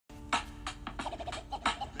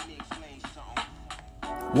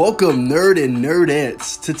Welcome, nerd and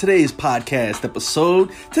nerdettes, to today's podcast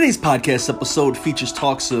episode. Today's podcast episode features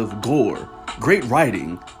talks of gore, great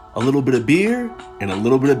writing, a little bit of beer, and a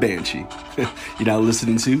little bit of Banshee. You're now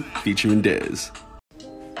listening to Featuring Dez.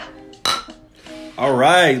 All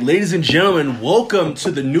right, ladies and gentlemen, welcome to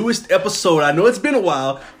the newest episode. I know it's been a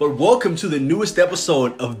while, but welcome to the newest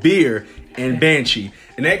episode of Beer and Banshee.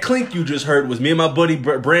 And that clink you just heard was me and my buddy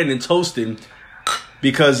Brandon toasting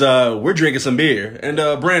because we're drinking some beer. And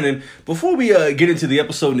Brandon, before we get into the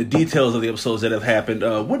episode and the details of the episodes that have happened,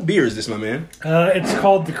 what beer is this, my man? It's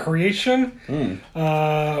called The Creation,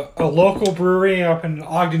 a local brewery up in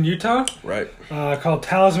Ogden, Utah. Right. Called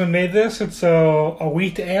Talisman made this. It's a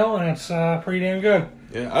wheat ale, and it's pretty damn good.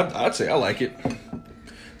 Yeah, I'd say I like it.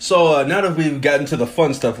 So now that we've gotten to the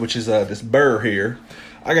fun stuff, which is this burr here,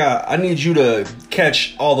 I need you to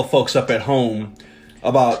catch all the folks up at home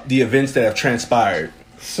about the events that have transpired.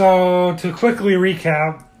 So, to quickly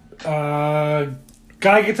recap,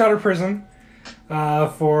 guy gets out of prison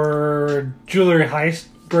for jewelry heist,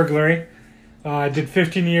 burglary. Did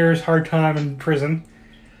 15 years, hard time in prison.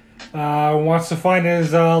 Wants to find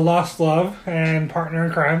his lost love and partner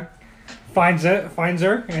in crime. Finds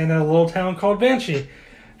her in a little town called Banshee.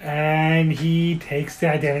 And he takes the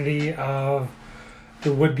identity of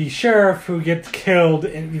the would-be sheriff who gets killed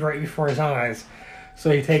right before his eyes. So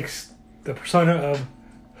he takes the persona of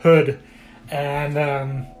Hood,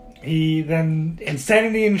 and he then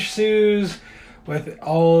insanity ensues with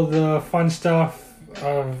all the fun stuff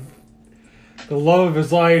of the love of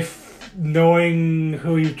his life, knowing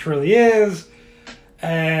who he truly is,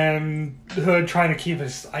 and Hood trying to keep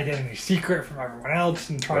his identity secret from everyone else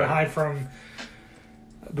and trying to hide from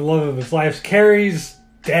the love of his life. Carrie's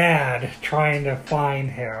dad trying to find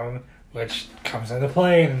him, which comes into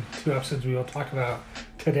play in 2 episodes we will talk about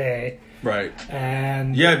today. Right.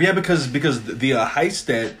 And yeah, because the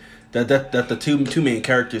heist that the two main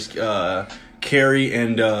characters, Carrie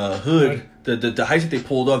and Hood, the heist that they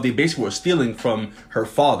pulled off, they basically were stealing from her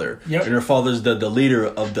father. Yep. And her father's the leader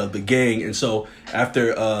of the gang, and so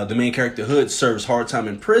after the main character Hood serves hard time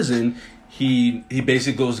in prison, he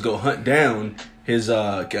basically goes to go hunt down his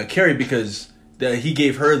Carrie because he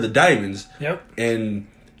gave her the diamonds. Yep. And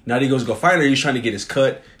now that he goes to go find her, he's trying to get his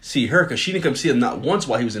cut, see her, because she didn't come see him not once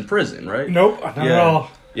while he was in prison, right? Nope, not at all.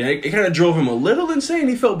 Yeah, it kind of drove him a little insane.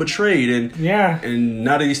 He felt betrayed, and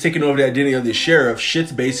now that he's taking over the identity of the sheriff,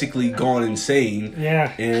 shit's basically gone insane.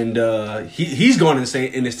 Yeah, and he's gone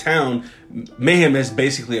insane in his town. Mayhem has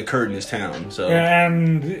basically occurred in his town. So yeah,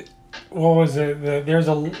 and what was it? There's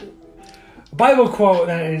a Bible quote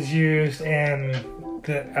that is used in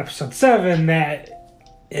the episode 7 that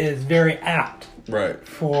is very apt. Right.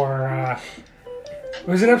 For,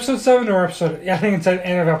 was it episode 7 or episode... Yeah, I think it's at the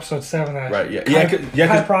end of episode 7 that... Right, yeah.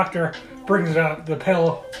 Kai Proctor brings it up, the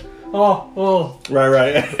pill. Oh.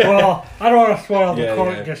 Right. Well, I don't want to spoil the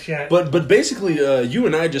quote just yet. But basically, you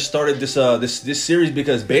and I just started this series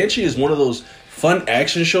because Banshee is one of those fun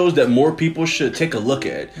action shows that more people should take a look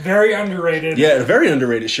at. Very underrated. Yeah, a very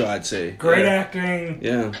underrated show, I'd say. Great acting.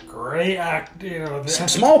 Yeah. Great acting.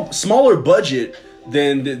 Smaller budget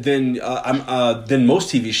than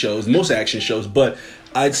most TV shows, most action shows, but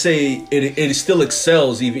I'd say it still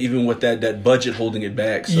excels even with that budget holding it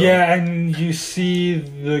back. So. Yeah, and you see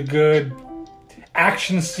the good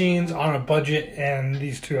action scenes on a budget in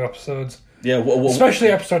these 2 episodes. Yeah, especially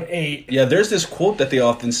episode 8. Yeah, there's this quote that they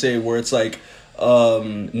often say where it's like,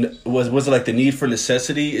 was it like the need for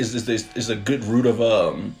necessity is a good root of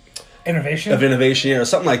innovation? Yeah, or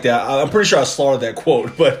something like that. I'm pretty sure I slaughtered that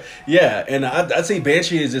quote, but yeah, and I'd say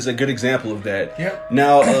Banshee is a good example of that. Yep.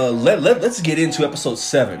 Now, let's get into episode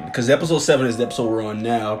 7, because episode 7 is the episode we're on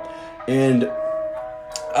now, and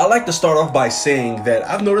I like to start off by saying that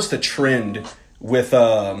I've noticed a trend with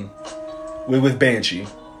Banshee.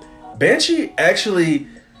 Banshee actually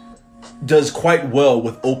does quite well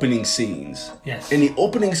with opening scenes. Yes. And the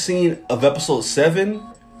opening scene of episode 7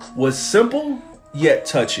 was simple yet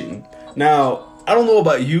touching. Now, I don't know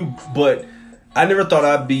about you, but I never thought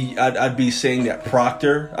I'd be saying that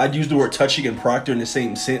Proctor. I'd use the word touching and Proctor in the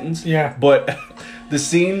same sentence. Yeah. But the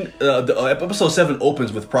scene, episode 7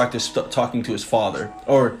 opens with Proctor talking to his father,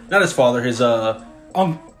 or not his father, his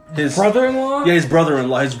brother-in-law. Yeah, his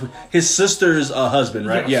brother-in-law, his sister's husband,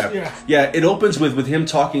 right? Yes, yeah. It opens with him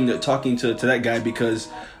talking to that guy because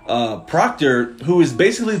Proctor, who is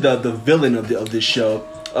basically the villain of this show.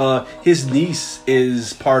 His niece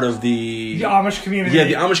is part of the Amish community. Yeah,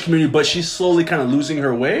 the Amish community, but she's slowly kind of losing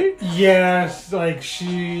her way. Yes, like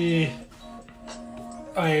the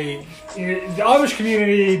Amish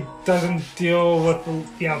community doesn't deal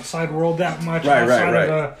with the outside world that much.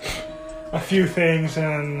 Right. Of a few things,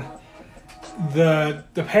 and the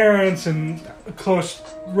parents and close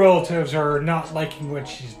relatives are not liking what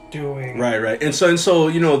she's doing. Right. And so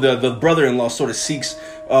you know, the brother-in-law sort of seeks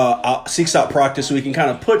out Proctor so he can kind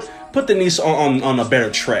of put the niece on a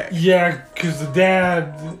better track. Yeah, because the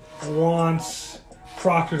dad wants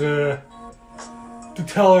Proctor to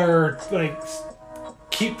tell her, like,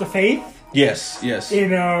 keep the faith. Yes. You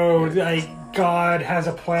know, like, God has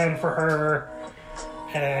a plan for her,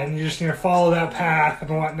 and you just need to follow that path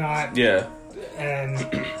and whatnot. Yeah. And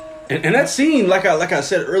that scene, like I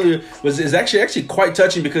said earlier, is actually quite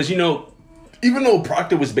touching because, you know, even though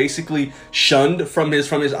Proctor was basically shunned from his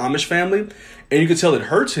Amish family, and you could tell it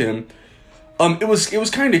hurts him, it was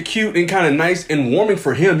kind of cute and kind of nice and warming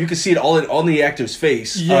for him. You could see it all in the actor's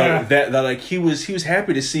face. Yeah. That like he was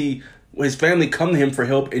happy to see his family come to him for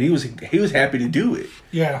help, and he was happy to do it.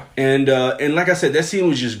 Yeah. And like I said, that scene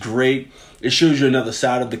was just great. It shows you another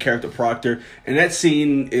side of the character Proctor, and that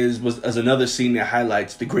scene was another scene that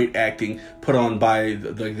highlights the great acting put on by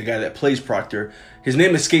the guy that plays Proctor. His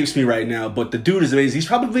name escapes me right now, but the dude is amazing. He's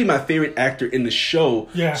probably my favorite actor in the show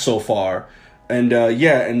so far. And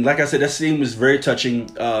and like I said, that scene was very touching.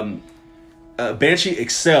 Banshee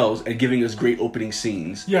excels at giving us great opening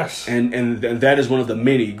scenes. Yes. And that is one of the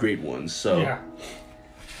many great ones. So yeah.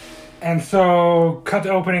 And so, cut to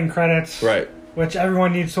opening credits. Right. Which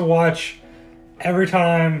everyone needs to watch every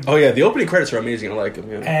time. Oh yeah, the opening credits are amazing. I like them.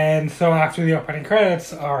 Yeah. And so after the opening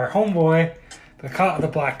credits, our homeboy, the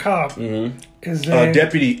black cop, is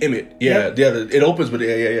Deputy Emmett. Yeah, it opens with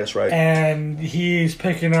yes, right. And he's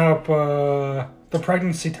picking up the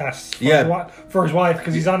pregnancy tests for his wife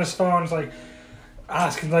because he's on his phone. It's like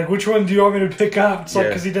asking like, which one do you want me to pick up? It's like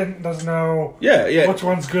because he doesn't know which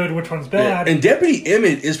one's good, which one's bad. And Deputy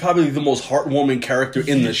Emmett is probably the most heartwarming character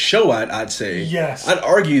in the show. I'd say. Yes, I'd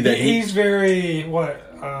argue that he's very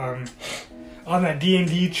on that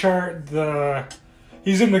D&D chart.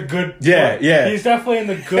 He's in the good. Yeah. He's definitely in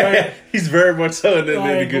the good. He's very much so in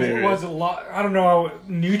the good area. Was I don't know,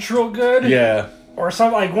 neutral good. Yeah. Or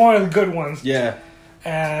something like one of the good ones. Yeah.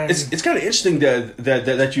 And it's kind of interesting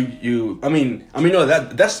that you no,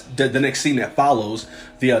 that's the next scene that follows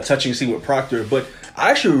the touching scene with Proctor, but I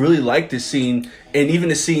actually really like this scene and even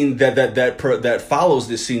the scene that follows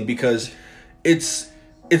this scene because it's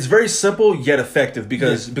very simple yet effective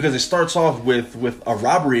because it starts off with a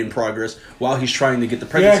robbery in progress while he's trying to get the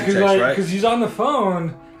pregnancy test, right? Because he's on the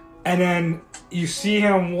phone and then you see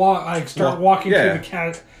him walking through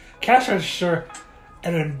the cash register.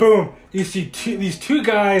 And then, boom, you see these two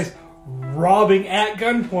guys robbing at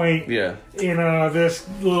gunpoint in this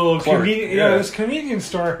little this convenience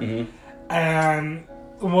store. Mm-hmm. And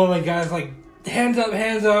one of the guys, like, hands up.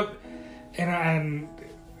 And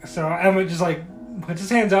so Emmett just, like, puts his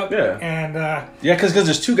hands up. Yeah. And, because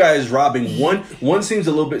there's two guys robbing. One seems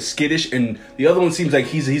a little bit skittish, and the other one seems like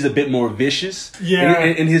he's a bit more vicious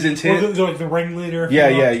in his intent. Well, the ringleader.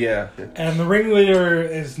 Yeah. And the ringleader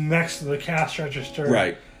is next to the cash register.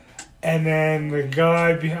 Right. And then the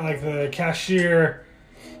guy behind, like, the cashier,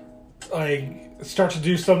 like, starts to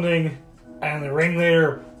do something, and the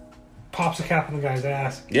ringleader pops a cap on the guy's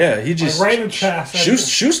ass. Yeah, he just right in the chest.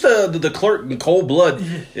 Shoots the clerk in cold blood.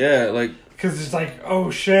 Yeah, like. Because it's like, oh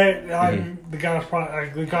shit! The guy's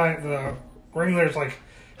probably the ringleader's like,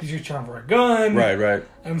 he's reaching for a gun, right,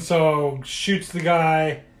 and so shoots the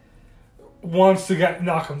guy, wants to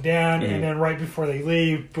knock him down, and then right before they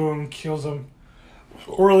leave, boom, kills him,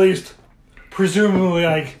 or at least presumably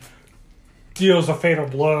like deals a fatal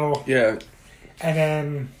blow. Yeah, and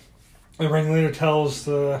then the ringleader tells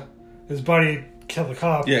his buddy kill the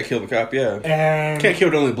cop. Yeah, kill the cop. Yeah, and can't kill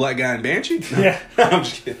the only black guy in Banshee. No. Yeah, I'm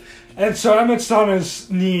just kidding. And so Emmett's on his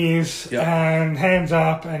knees and hands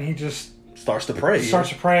up, and he just starts to pray.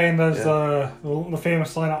 And does the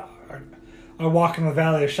famous line, "I walk in the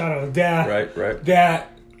valley of shadow of death." Right. That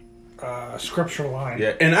scriptural line.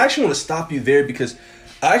 Yeah, and I actually want to stop you there because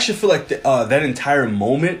I actually feel like that entire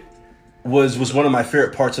moment was one of my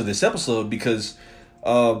favorite parts of this episode because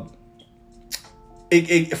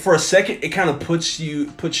it for a second it kind of puts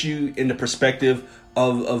you in the perspective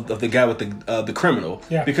of the guy with the criminal,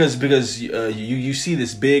 because you see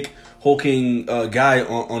this big hulking guy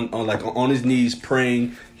on his knees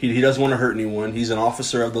praying. He doesn't want to hurt anyone. He's an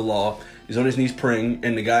officer of the law. He's on his knees praying,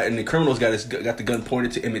 and the criminal's got the gun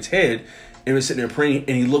pointed to Emmett's head. Emmett's sitting there praying,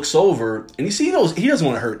 and he looks over and he doesn't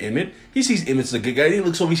want to hurt Emmett. He sees Emmett's a good guy. And he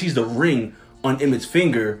looks over, he sees the ring on Emmett's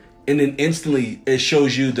finger, and then instantly it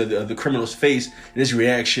shows you the criminal's face and his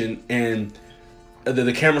reaction. And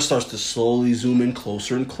the camera starts to slowly zoom in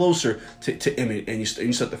closer and closer to Emmett, and you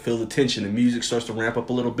start to feel the tension. The music starts to ramp up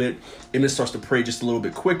a little bit. Emmett starts to pray just a little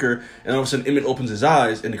bit quicker, and all of a sudden Emmett opens his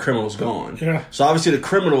eyes, and the criminal's gone. Yeah. So obviously the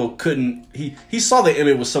criminal couldn't. He saw that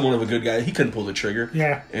Emmett was somewhat of a good guy. He couldn't pull the trigger.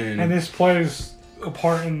 Yeah. And this plays a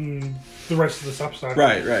part in the rest of this episode.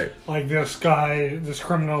 Right. Like this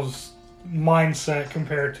criminal's mindset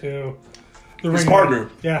compared to his partner,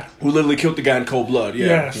 yeah, who literally killed the guy in cold blood.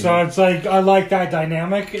 Yeah. So it's like I like that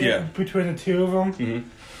dynamic between the two of them. Mm-hmm.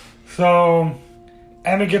 So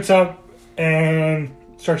Emmett gets up and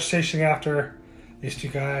starts chasing after these two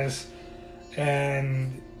guys,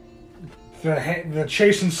 and the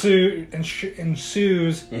chase ensues,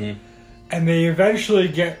 mm-hmm. and they eventually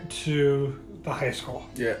get to the high school.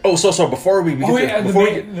 Yeah. Oh, so before we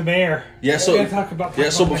get the mayor. Yeah. So I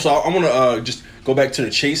want to just go back to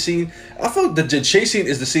the chase scene. I thought the chase scene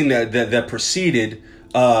is the scene that preceded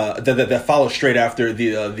that followed straight after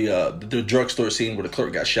the drugstore scene where the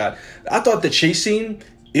clerk got shot. I thought the chase scene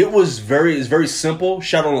it was very simple,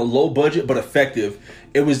 shot on a low budget but effective.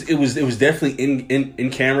 It was definitely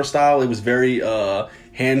in camera style. It was very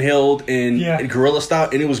handheld and guerrilla style,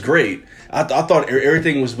 and it was great. I thought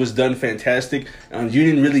everything was done fantastic. You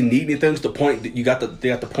didn't really need anything to the point that they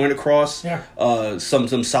got the point across. Yeah.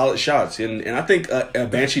 Some solid shots, and I think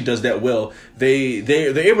Banshee does that well.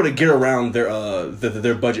 They're able to get around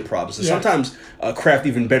their budget problems, and sometimes craft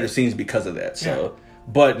even better scenes because of that. So,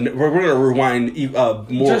 but we're gonna rewind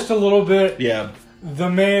more just a little bit. Yeah. The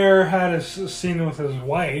mayor had a scene with his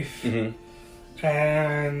wife, mm-hmm.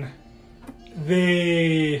 and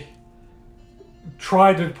they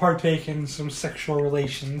tried to partake in some sexual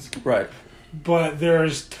relations. Right. But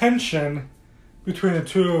there's tension between the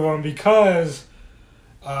two of them because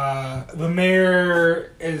the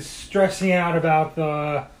mayor is stressing out about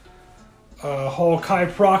the whole Kai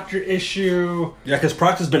Proctor issue. Yeah, because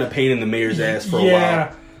Proctor's been a pain in the mayor's ass for a while.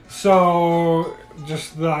 Yeah, so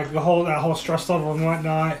just that whole stress level and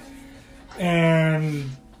whatnot.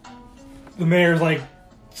 And the mayor's like,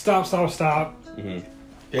 stop. Mm-hmm.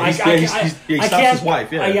 Yeah, he stops his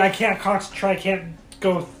wife. Yeah, I can't concentrate. I can't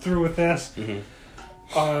go through with this.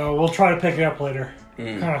 Mm-hmm. We'll try to pick it up later,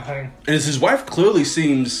 mm-hmm. kind of thing. And his wife clearly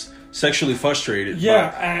seems sexually frustrated.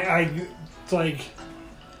 Yeah, it's like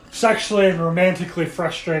sexually and romantically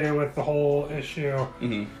frustrated with the whole issue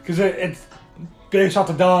because it's based off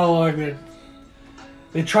the dialogue that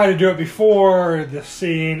they tried to do it before the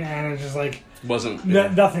scene, and it's just like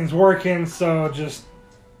nothing's working. So just.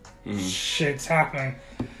 Shit's happening.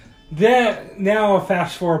 Then now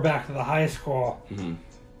fast forward back to the high school. Mm-hmm.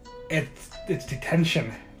 It's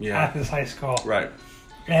detention at this high school. Right.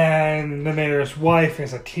 And the mayor's wife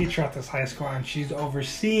is a teacher at this high school, and she's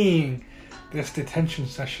overseeing this detention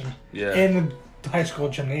session in the high school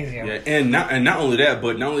gymnasium. Yeah, and not only that,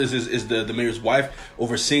 but not only is the mayor's wife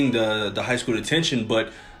overseeing the high school detention,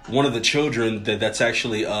 but one of the children that's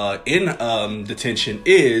actually in detention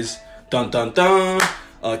is dun dun dun.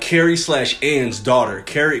 Carrie / Ann's daughter.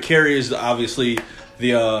 Carrie is obviously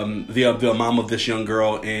the mom of this young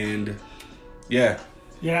girl, and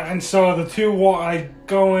and so the two I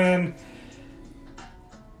go in,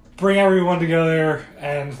 bring everyone together,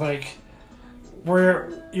 and like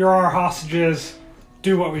you're our hostages,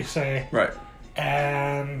 do what we say, right?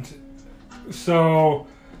 And so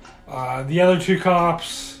the other two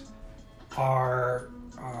cops are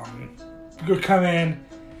come in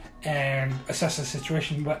and assess the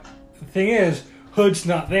situation, but the thing is, Hood's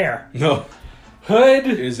not there. No, Hood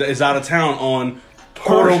is out of town on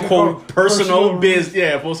quote unquote personal business.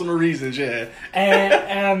 Yeah, personal reasons. Yeah,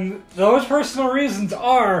 and those personal reasons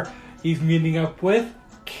are he's meeting up with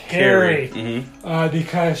Carrie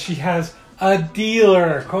because she has a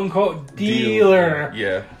dealer, quote unquote dealer.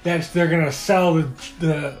 Yeah, that they're gonna sell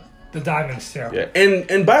the diamonds to. Yeah,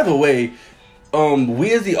 and by the way.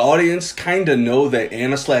 We as the audience kind of know that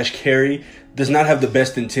Anna / Carrie does not have the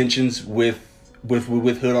best intentions with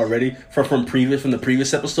Hood already from the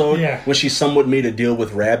previous episode when she somewhat made a deal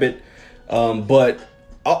with Rabbit, but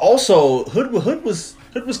also Hood was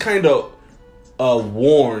kind of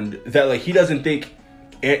warned that like he doesn't think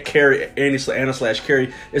Anna /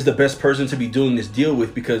 Carrie is the best person to be doing this deal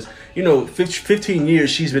with because 15 years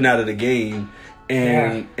she's been out of the game.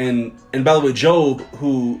 And by the way, Job,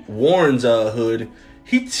 who warns Hood,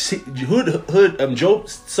 Joe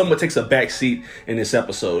somewhat takes a back seat in this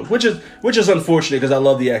episode, which is unfortunate because I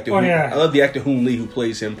love the actor. I love the actor Hoon Lee who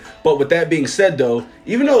plays him. But with that being said, though,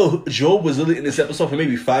 even though Joe was really in this episode for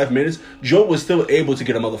maybe 5 minutes, Joe was still able to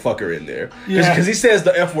get a motherfucker in there because he says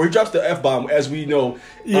the F word, he drops the F bomb, as we know.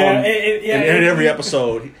 In every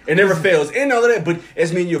episode, it never fails, and all of that. But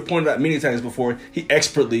as me and you have pointed out many times before, he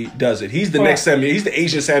expertly does it. He's the next Samuel. He's the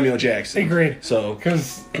Asian Samuel Jackson. Agreed. So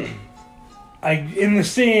because. In the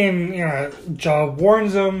scene, Joe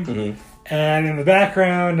warns him, and in the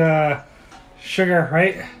background, Sugar,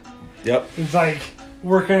 right? Yep. He's like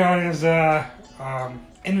working on his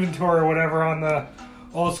inventory or whatever on the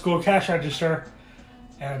old school cash register,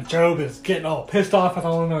 and Job is getting all pissed off with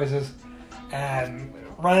all the noises, and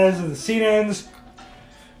right as the scene ends,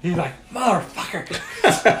 he's like, "Motherfucker!"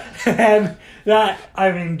 And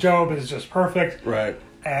Job is just perfect, right?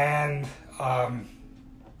 And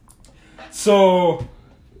so,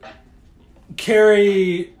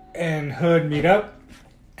 Carrie and Hood meet up,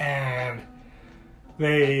 and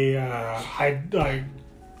they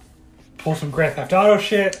pull some Grand Theft Auto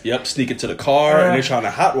shit. Yep, sneak into the car, and they're trying to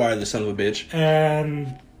hotwire the son of a bitch.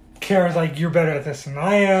 And Carrie's like, "You're better at this than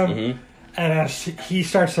I am." Mm-hmm. And as he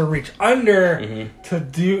starts to reach under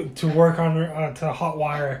to work on to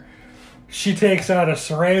hotwire, she takes out a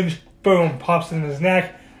syringe, boom, pops it in his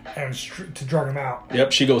neck. And to drug him out.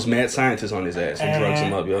 Yep, she goes mad scientist on his ass and drugs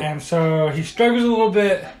him up. Yep. And so he struggles a little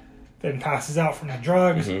bit, then passes out from the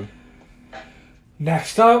drugs. Mm-hmm.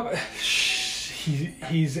 Next up,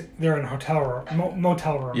 they're in a hotel room,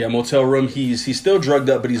 motel room. Yeah, motel room. He's still drugged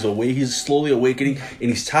up, but he's awake. He's slowly awakening, and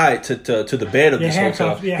he's tied to the bed of this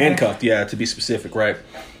hotel, handcuffed. Yeah, to be specific, right?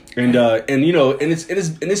 And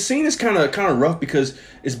this scene is kind of rough because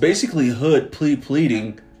it's basically Hood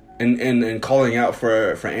pleading. And calling out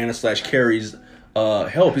for Anna/Carrie's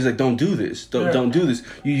help. He's like, don't do this. Don't do this.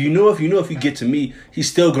 You know if you get to me, he's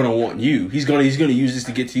still gonna want you. He's gonna use this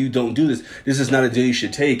to get to you. Don't do this. This is not a deal you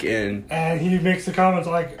should take. And he makes the comments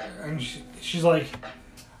like, and she's like,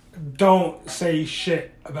 don't say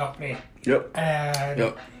shit about me. Yep.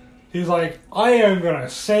 And he's like, I am gonna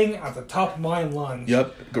sing at the top of my lungs.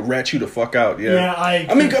 Yep. Rat you the fuck out. Yeah. Yeah.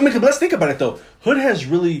 I mean, let's think about it though. Hood has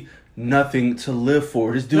really nothing to live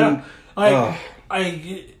for. This dude, he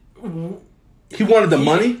wanted the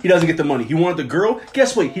money. He doesn't get the money. He wanted the girl.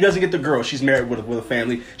 Guess what? He doesn't get the girl. She's married with a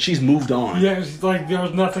family. She's moved on. Yeah, it's like there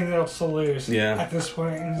was nothing else to lose. Yeah. At this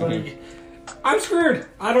point, he's like, I'm screwed.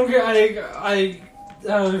 I don't get.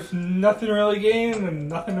 There's nothing to really gain and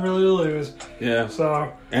nothing really to lose. Yeah.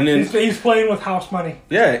 So and then he's playing with house money.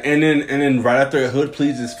 Yeah, and then right after Hood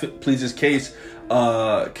pleads his case.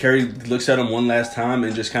 Carrie looks at him one last time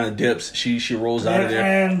and just kind of dips. She rolls out of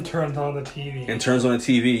there and turns on the TV.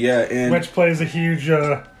 And which plays a huge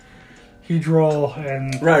role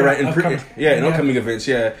in upcoming events.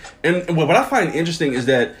 Yeah, and what I find interesting is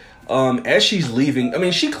that as she's leaving, I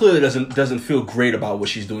mean, she clearly doesn't feel great about what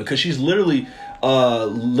she's doing because she's literally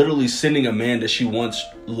sending a man that she once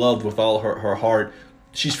loved with all her heart.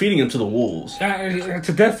 She's feeding him to the wolves. It's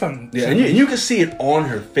a death sentence. Yeah, and you can see it on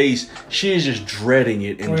her face. She is just dreading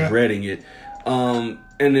it and dreading it. And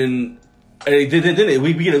then we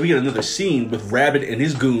get another scene with Rabbit and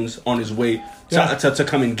his goons on his way to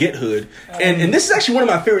come and get Hood. And this is actually one of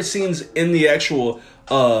my favorite scenes in the actual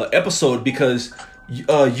episode because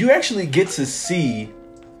you actually get to see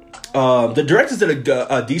the directors did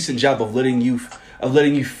a decent job of letting you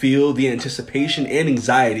feel the anticipation and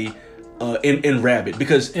anxiety. In Rabbit,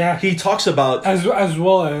 because he talks about as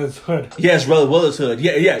well as Hood. Yeah, as well as Hood.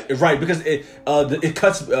 Yeah, right. Because it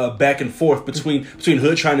cuts back and forth between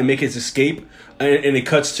Hood trying to make his escape, and it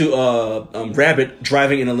cuts to Rabbit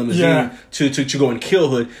driving in a limousine to go and kill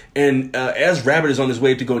Hood. And as Rabbit is on his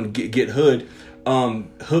way to go and get Hood,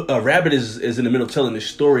 Rabbit is in the middle of telling this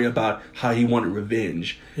story about how he wanted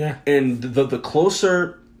revenge. Yeah, and the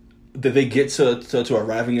closer that they get to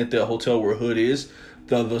arriving at the hotel where Hood is.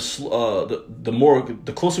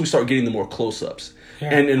 The closer we start getting, the more close-ups.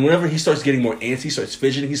 Yeah. And whenever he starts getting more antsy, he starts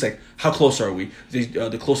fidgeting. He's like, "How close are we?"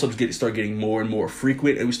 The close-ups start getting more and more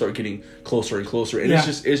frequent, and we start getting closer and closer. And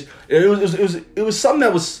it was something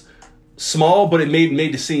that was small, but it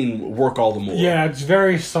made the scene work all the more. Yeah, it's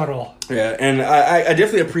very subtle. Yeah, and I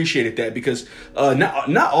definitely appreciated that because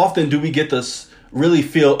not often do we get this really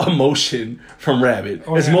feel emotion from Rabbit.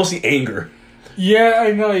 It's mostly anger. Yeah,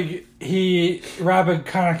 I know. Rabbit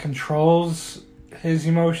kind of controls his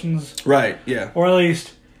emotions, right? Yeah, or at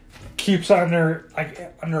least keeps under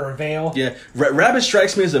a veil. Yeah, Rabbit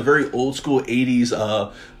strikes me as a very old school '80s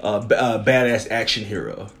badass action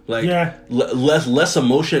hero. Like, less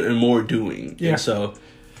emotion and more doing. Yeah. And so,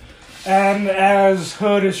 And as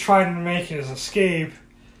Hood is trying to make his escape,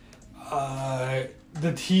 the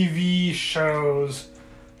TV shows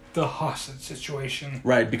the hostage situation.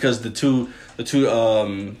 Right, because the two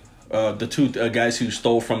guys who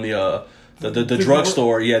stole from the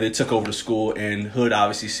drugstore, they took over the school, and Hood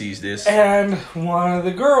obviously sees this. And one of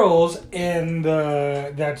the girls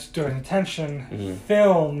that's doing detention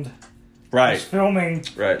filmed. Right. Was filming.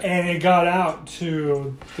 Right. And it got out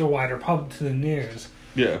to the wider public, to the news.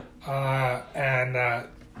 Yeah. And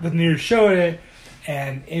the news showed it,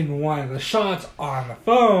 and in one of the shots on the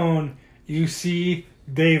phone, you see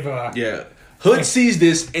Deva. Yeah. Hood sees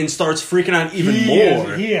this and starts freaking out even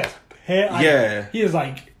more. He is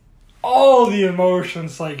like all the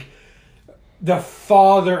emotions, like the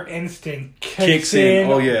father instinct kicks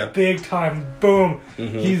in. Oh yeah, big time. Boom.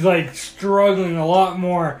 Mm-hmm. He's like struggling a lot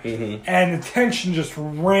more, and the tension just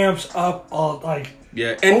ramps up.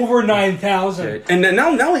 Over 9,000. Yeah. And then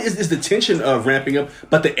not only is the tension ramping up,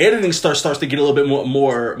 but the editing starts to get a little bit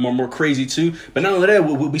more crazy too. But not only that,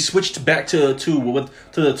 we switched back to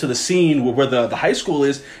the scene where the high school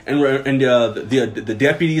is, and the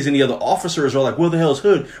deputies and the other officers are like, "Where the hell is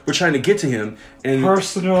Hood? We're trying to get to him." And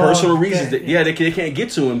personal reasons. They can't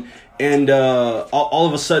get to him. And all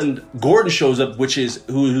of a sudden, Gordon shows up, which is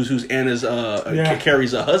who's Anna's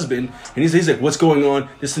Carrie's husband, and he's like, "What's going on?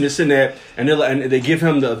 This and that," and they give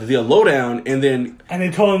him the lowdown, and they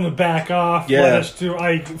told him to back off. Yeah. Let us do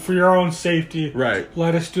for your own safety. Right.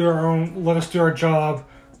 Let us do our job.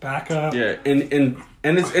 Back up. Yeah, and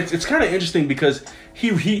it's kind of interesting because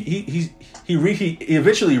he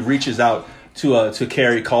eventually reaches out to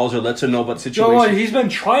Carrie, calls her, lets her know about the situation. Oh, he's been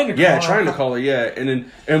trying to call her. Yeah,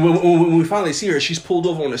 and when we finally see her, she's pulled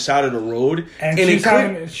over on the side of the road, and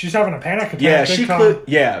she's having a panic attack.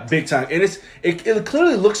 Yeah, big time. And it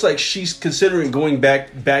clearly looks like she's considering going back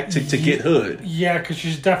to get Hood. Yeah, because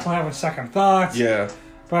she's definitely having second thoughts. Yeah,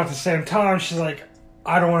 but at the same time, she's like,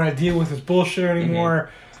 I don't want to deal with this bullshit anymore.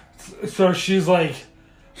 Mm-hmm. So she's like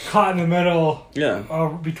caught in the middle. Yeah,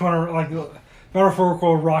 between her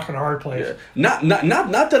metaphorical rock and a hard place. Yeah. Not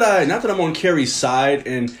that I'm on Carrie's side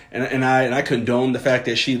and I condone the fact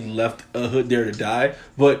that she left Hood there to die,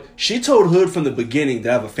 but she told Hood from the beginning that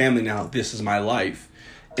I have a family now. This is my life,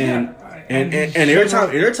 and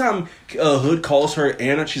every time Hood calls her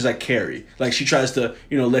Anna, she's like Carrie. Like she tries to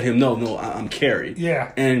let him know, no, I'm Carrie.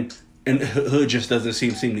 Yeah, and Hood just doesn't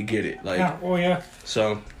seem to get it. Like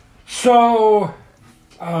So.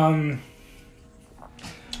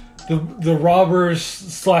 The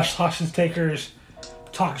robbers / hostage takers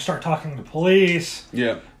start talking to police.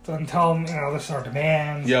 Yeah. Then tell them, this is our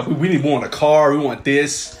demands. Yeah, we want a car. We want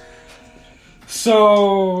this.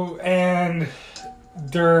 So, and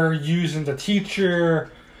they're using the teacher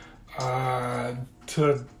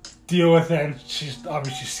to deal with it. And she's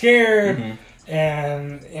obviously scared. Mm-hmm.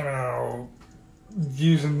 And,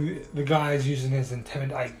 using his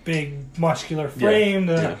big muscular frame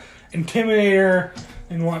to intimidate her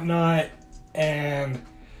and whatnot, and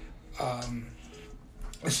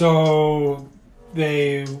so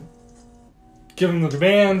they give him the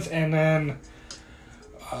demands, and then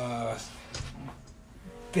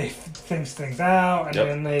they things out,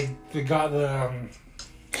 and then they got the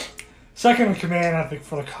second in command, I think,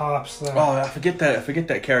 for the cops. I forget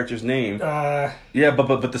that character's name. But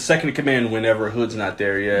the second in command whenever Hood's not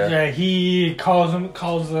there. Yeah, he calls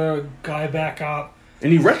the guy back up.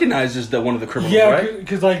 And he recognizes that one of the criminals, right? Yeah,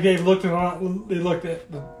 because they looked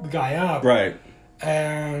at the guy up, right?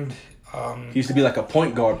 And he used to be like a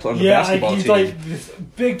point guard on the basketball he's team. Like this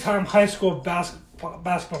big time high school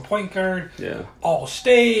basketball point guard. Yeah, all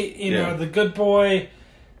state. The good boy.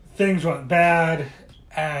 Things went bad,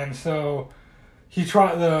 and so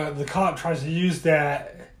the cop tries to use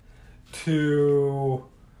that to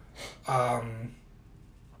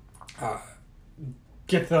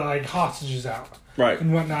get the hostages out. Right.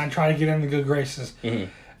 And whatnot, and try to get in the good graces.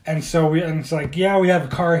 Mm-hmm. And so it's like, we have a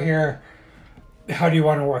car here. How do you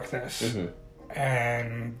want to work this? Mm-hmm.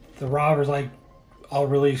 And the robber's like, I'll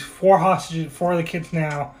release 4 hostages, 4 of the kids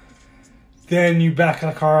now. Then you back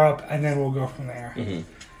the car up, and then we'll go from there. Mm-hmm.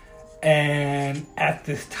 And at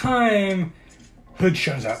this time, Hood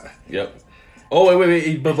shows up. Yep. Oh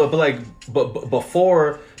wait, but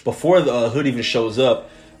before the Hood even shows up,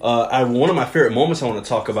 one of my favorite moments I want to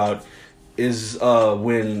talk about is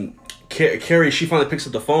when Carrie, she finally picks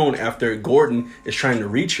up the phone after Gordon is trying to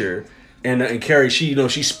reach her, and Carrie,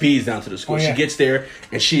 she speeds down to the school. She gets there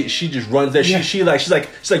and she just runs there. Yeah. She's like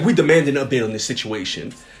we demand an update on this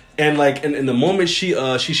situation, and in the moment she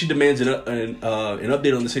demands an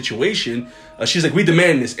update on the situation, she's like, we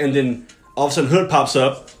demand this, and then all of a sudden Hood pops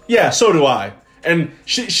up. Yeah, so do I. And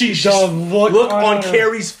she look on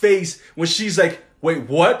Carrie's face when she's like, wait,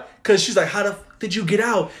 what? Because she's like, how the did you get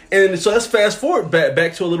out? And so let's fast forward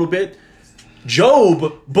back to a little bit.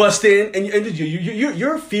 Job bust in, and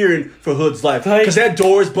you're fearing for Hood's life because that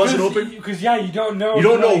door is busted open. Because you don't know. You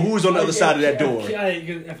don't know who's on the other side of that door.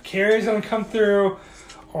 If Carrie's gonna come through,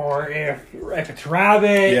 or if it's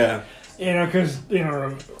Rabbit. Yeah. Because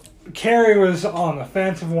Carrie was on the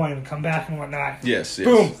fence of wanting to come back and whatnot. Yes.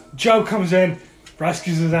 Boom. Job comes in,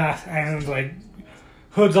 rescues his ass, and like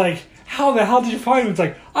Hood's like, how the hell did you find him? It's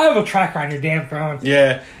like, I have a tracker on your damn phone.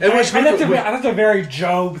 Yeah. And that's a very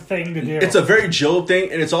Job thing to do. It's a very Job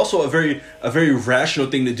thing, and it's also a very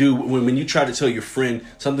rational thing to do when you try to tell your friend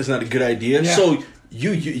something's not a good idea. Yeah. So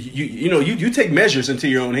you take measures into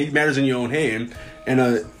your own matters in your own hand,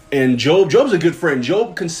 and Job's a good friend.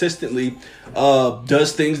 Job consistently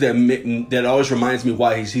does things that always reminds me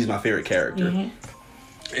why he's my favorite character.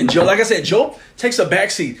 Mm-hmm. And Job, like I said, Job takes a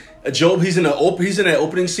backseat. Job, he's in that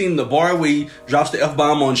opening scene in the bar where he drops the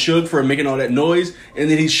F-bomb on Suge for making all that noise, and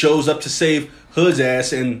then he shows up to save Hood's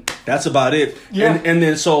ass, and that's about it. Yeah. And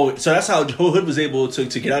then so that's how Hood was able to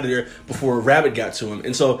get out of there before Rabbit got to him.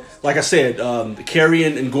 And so, like I said, Carrie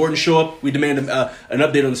and Gordon show up. We demand an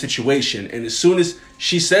update on the situation, and as soon as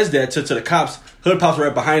she says that to the cops, Hood pops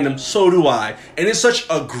right behind them. So do I, and it's such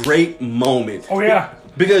a great moment. Oh yeah,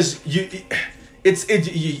 because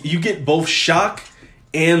you get both shock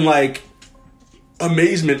and like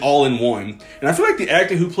amazement all in one. And I feel like the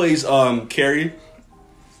actor who plays Carrie,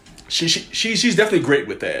 she's definitely great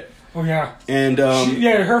with that. Oh yeah. And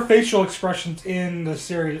her facial expressions in the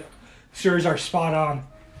series are spot on.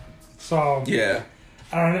 So yeah.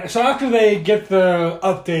 So after they get the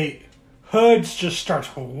update, Hood just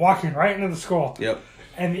starts walking right into the school. Yep.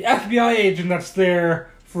 And the FBI agent that's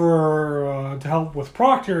there for to help with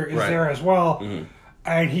Proctor is there as well. Mm-hmm.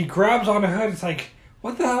 And he grabs onto Hood. It's like,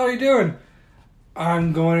 what the hell are you doing?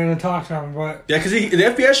 I'm going in to talk to him, but yeah, because the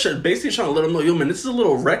FBI basically trying to let him know, yo, man, this is a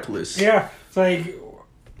little reckless. Yeah, it's like,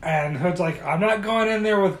 and Hood's like, I'm not going in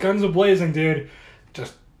there with guns a-blazing, dude.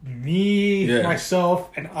 Just me, myself,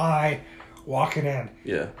 and I walking in.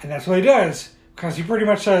 Yeah, and that's what he does because he pretty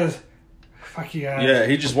much says, "Fuck you guys." Yeah,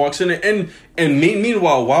 he just walks in there, and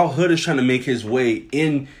meanwhile, while Hood is trying to make his way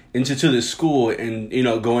into the school and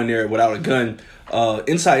go in there without a gun,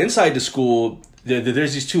 inside the school.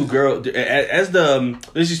 There's these two girls.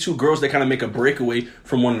 There's these two girls that kind of make a breakaway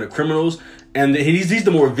from one of the criminals, and he's the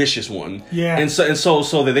more vicious one. Yeah. And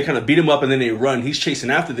so they kind of beat him up, and then they run. He's chasing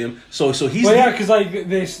after them. So he's. Well, yeah, because like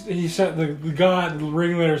he said the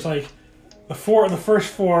ringleader's like the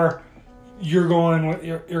first four, you're going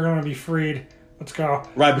to be freed. Let's go.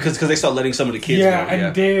 Right, because they start letting some of the kids go. Yeah,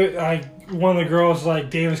 and Dave, like one of the girls, like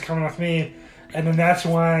Dave is coming with me, and then that's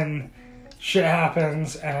when shit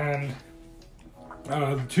happens and.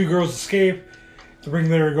 The two girls escape. The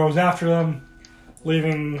ringleader goes after them,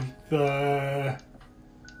 leaving the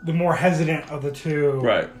more hesitant of the two.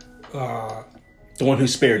 Right. The one who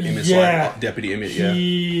spared Emmett's life, Deputy Emmett. Yeah.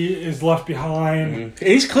 He is left behind. Mm-hmm.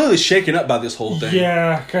 And he's clearly shaken up by this whole thing.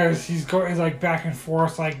 Yeah, because he's like back and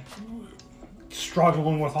forth, like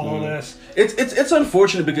struggling with all of this. It's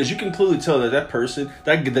unfortunate because you can clearly tell that person,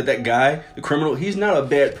 that guy, the criminal, he's not a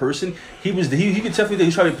bad person. He could definitely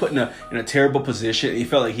he's probably put in a terrible position, and he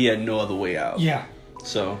felt like he had no other way out. Yeah.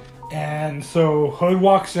 So Hood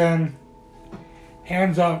walks in,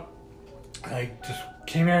 hands up, like just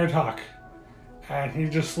came here to talk, and he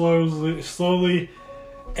just slowly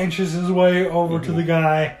inches his way over to the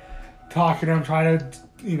guy, talking to him, trying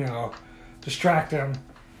to distract him.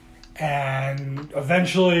 And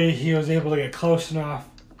eventually he was able to get close enough,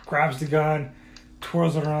 grabs the gun,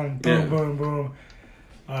 twirls it around, boom, boom, boom,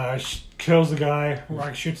 kills the guy,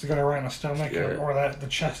 like shoots the guy right in the stomach or the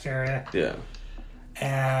chest area. Yeah.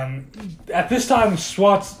 And at this time,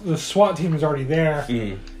 the SWAT team is already there,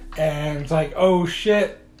 and it's like, oh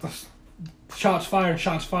shit, shots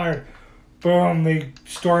fired. Boom, they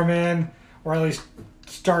storm in, or at least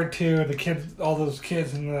start to. The kids, all those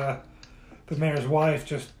kids and the mayor's wife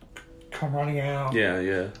just come running out.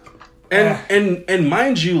 Yeah. And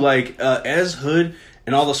mind you, like as Hood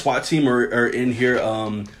and all the SWAT team are in here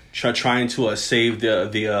trying to save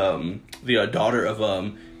the daughter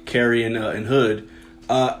of Carrie and Hood.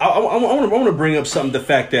 I want to bring up the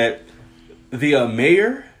fact that the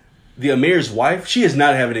mayor's wife, she is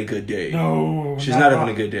not having a good day. No, she's not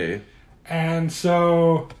having a good day. And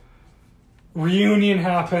so reunion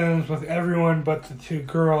happens with everyone but the two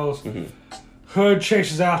girls. Mm-hmm. Hood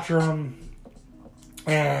chases after him,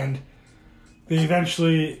 and they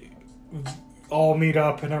eventually all meet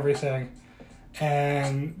up and everything.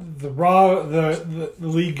 And the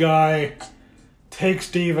lead guy takes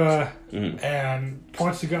Diva and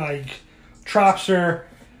points the gun, like, traps her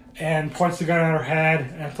and points the gun at her head,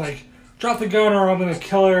 and it's like, drop the gun or I'm gonna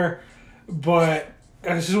kill her. But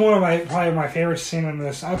this is one of probably my favorite scene in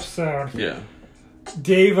this episode. Yeah.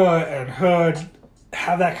 Diva and Hood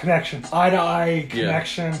have that connection, eye-to-eye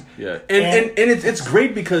connection. Yeah. And it's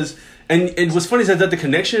great because... And what's funny is that the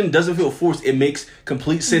connection doesn't feel forced. It makes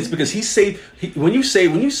complete sense because when you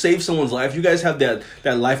save someone's life, you guys have that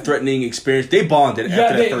life-threatening experience. They bonded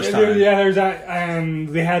after that first time. There's that, and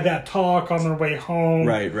they had that talk on their way home.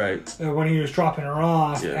 Right. When he was dropping her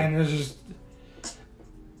off, yeah. and there's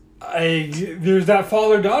that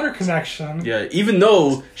father-daughter connection. Yeah, even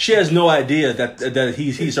though she has no idea that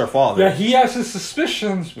he's her father. Yeah, he has his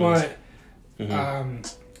suspicions, but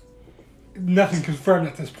nothing confirmed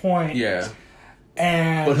at this point. Yeah.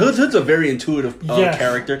 But Hood's a very intuitive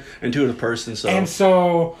character, intuitive person.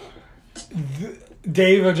 So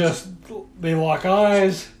Diva they lock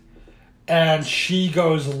eyes, and she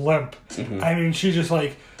goes limp. I mean, she just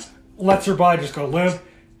like lets her body just go limp.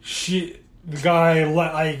 She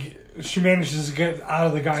manages to get out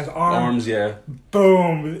of the guy's arms. Yeah.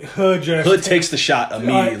 Boom. Hood takes the shot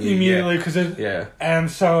immediately. Because and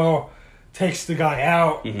so takes the guy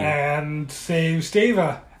out and saves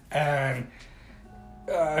Diva, and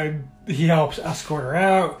he helps escort her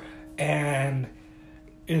out, and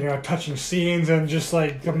touching scenes, and just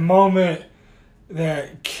like the moment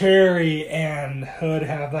that Carrie and Hood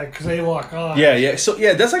have that, because they lock on. Yeah. So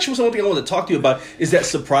that's actually something I wanted to talk to you about. Is that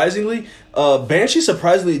surprisingly, Banshee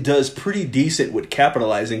surprisingly does pretty decent with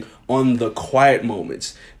capitalizing on the quiet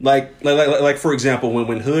moments. Like for example,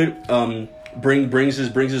 when Hood brings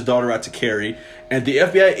his daughter out to Carrie, and the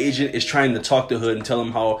FBI agent is trying to talk to Hood and tell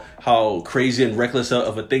him how crazy and reckless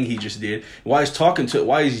of a thing he just did. While he's giving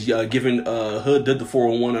Hood the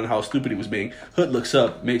 411 on how stupid he was being, Hood looks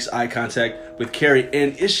up, makes eye contact with Carrie,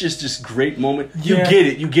 and it's just this great moment. You get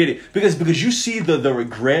it because you see the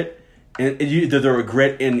regret and the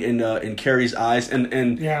regret in Carrie's eyes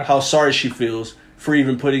and how sorry she feels for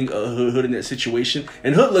even putting Hood in that situation.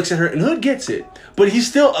 And Hood looks at her, and Hood gets it. But he's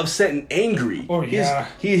still upset and angry. Oh, yeah.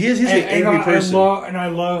 He's an angry person. I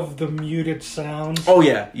love the muted sounds. Oh,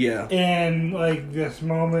 yeah. And, like, this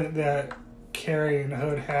moment that Carrie and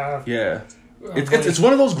Hood have. Yeah. It's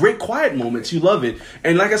one of those great quiet moments. You love it.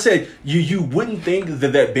 And like I said, you wouldn't think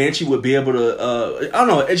that Banshee would be able to... I don't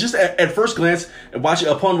know. It's just at first glance,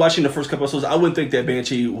 upon watching the first couple episodes, I wouldn't think that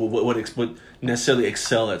Banshee would necessarily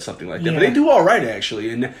excel at something like that. Yeah. But they do all right,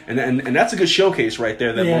 actually. And that's a good showcase right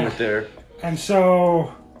there, that moment there. And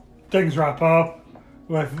so things wrap up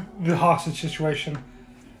with the hostage situation.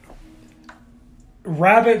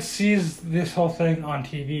 Rabbit sees this whole thing on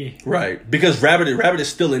TV. Right. Because Rabbit is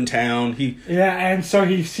still in town. And so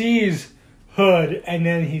he sees Hood, and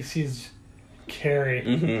then he sees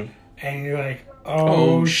Carrie. And you're like,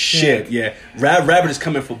 oh shit. Yeah. Rabbit is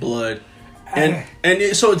coming for blood.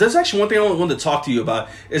 So there's actually one thing I wanted to talk to you about,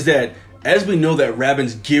 is that as we know that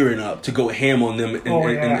Rabbit's gearing up to go ham on them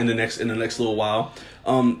in the next little while,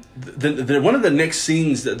 one of the next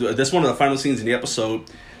scenes, that's one of the final scenes in the episode,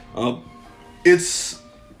 it's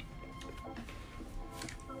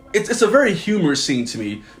a very humorous scene to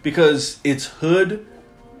me, because it's Hood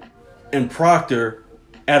and Proctor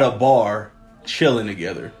at a bar chilling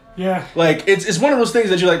together. Yeah. Like it's one of those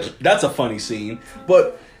things that you're like, that's a funny scene,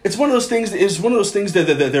 but it's one of those things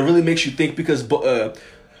that really makes you think, because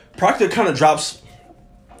Proctor kind of drops.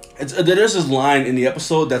 There's this line in the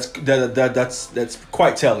episode that's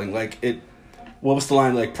quite telling. Like what was the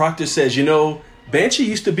line? Like Proctor says, Banshee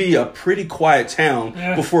used to be a pretty quiet town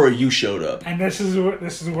before you showed up. And this is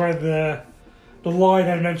where the line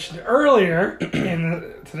I mentioned earlier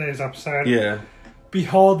in today's episode. Yeah.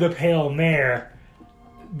 Behold the pale mare.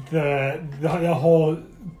 The whole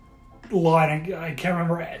line, I can't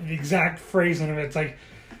remember the exact phrasing of it. It's like,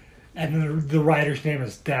 and the writer's name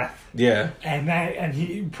is Death. Yeah.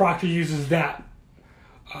 And Proctor uses that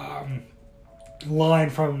line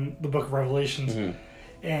from the Book of Revelations.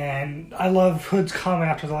 And I love Hood's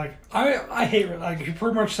comment after, like, I hate, like, he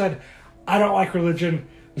pretty much said, I don't like religion,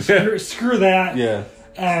 screw that. Yeah.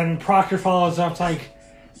 And Proctor follows up, like,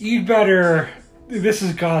 you'd better, this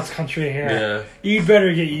is God's country here. Yeah. You'd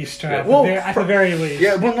better get used to it, at the very least.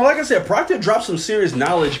 Yeah, well, like I said, Proctor dropped some serious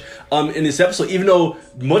knowledge in this episode, even though,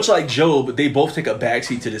 much like Job, they both take a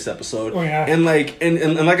backseat to this episode. Oh, yeah. And like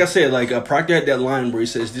I said, like Proctor had that line where he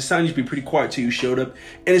says, this time used to be pretty quiet till you showed up.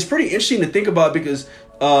 And it's pretty interesting to think about, because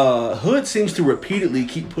Hood seems to repeatedly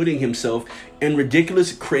keep putting himself in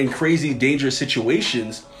ridiculous and crazy, dangerous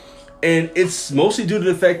situations And it's mostly due to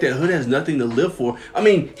the fact that Hood has nothing to live for. I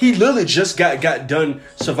mean, he literally just got done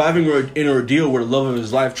surviving an ordeal where the love of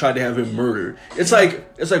his life tried to have him murdered. It's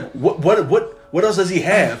like what else does he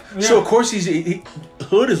have? Yeah. So of course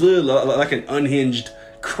Hood is literally like an unhinged,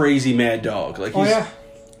 crazy mad dog. Like he's,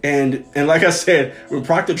 and like I said, when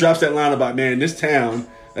Proctor drops that line about, man, this town.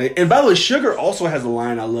 And by the way, Sugar also has a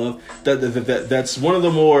line I love that's one of the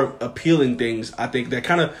more appealing things, I think, that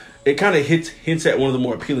kind of hints at one of the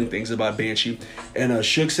more appealing things about Banshee. And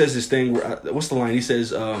Suge says this thing where, what's the line? He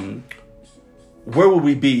says, "Where would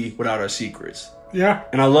we be without our secrets?" Yeah.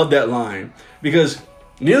 And I love that line because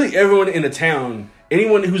nearly everyone in the town,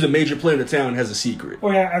 anyone who's a major player in the town, has a secret.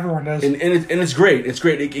 Oh yeah, everyone does. And it's great. It's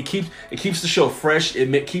great. It keeps the show fresh.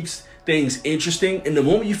 It keeps things interesting. And the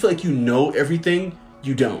moment you feel like you know everything,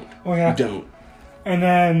 you don't. Oh yeah. You don't. And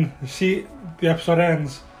then the episode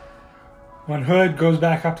ends when Hood goes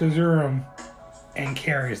back up to his room and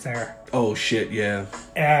Carrie's there. Oh shit, yeah.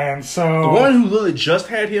 And so the one who literally just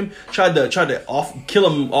had him tried to kill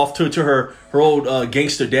him off to her old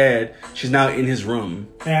gangster dad. She's now in his room.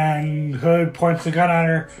 And Hood points the gun at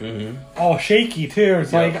her, all shaky too.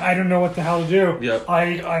 It's like, I don't know what the hell to do. Yep.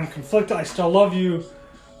 I'm conflicted. I still love you,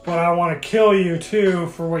 but I want to kill you too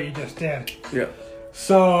for what you just did. Yep.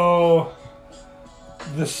 So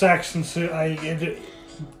the sex and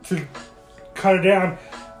to cut it down,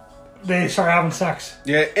 they start having sex.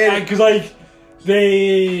 Yeah, because like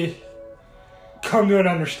they come to an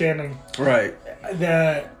understanding, right?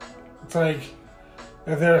 That it's like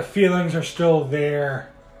their feelings are still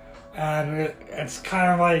there, and it's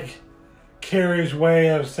kind of like Carrie's way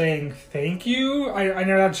of saying thank you. I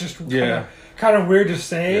know that's just kind of weird to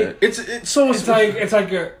say. Yeah. It's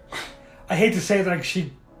like I hate to say it, like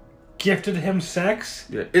she gifted him sex.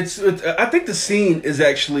 Yeah, I think the scene is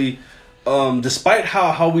actually, despite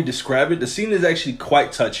how we describe it, the scene is actually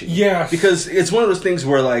quite touching. Yes, because it's one of those things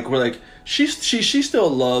where she still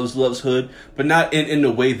loves Hood, but not in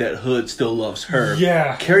the way that Hood still loves her.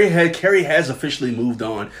 Yeah, Carrie has officially moved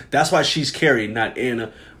on. That's why she's Carrie, not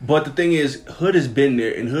Anna. But the thing is, Hood has been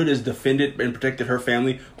there, and Hood has defended and protected her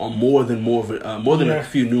family on more than a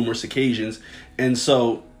few numerous occasions, and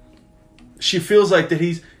so she feels like that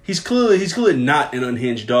he's clearly not an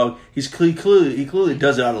unhinged dog. He clearly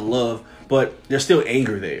does it out of love, but there's still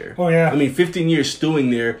anger there. Oh yeah. I mean, 15 years stewing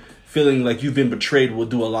there, feeling like you've been betrayed will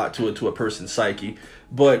do a lot to a person's psyche.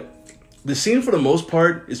 But the scene, for the most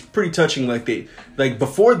part, is pretty touching. Like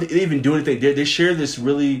before they even do anything, they share this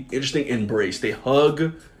really interesting embrace. They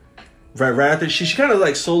hug. Right after she kind of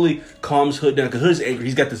like slowly calms Hood down because Hood's angry.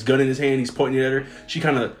 He's got this gun in his hand. He's pointing it at her. She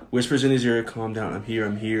kind of whispers in his ear, "Calm down. I'm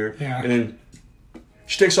here." Yeah. And then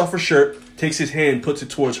she takes off her shirt, takes his hand, puts it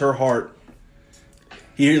towards her heart.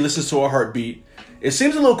 He listens to her heartbeat. It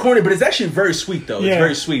seems a little corny, but it's actually very sweet though. Yeah. It's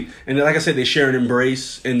very sweet. And then, like I said, they share an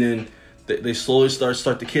embrace, and then they slowly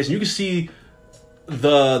start to kiss. And you can see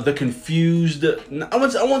the confused.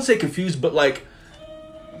 I won't say confused, but like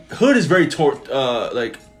Hood is very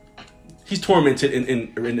he's tormented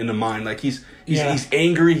in the mind. Like he's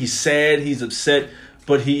angry, he's sad, he's upset,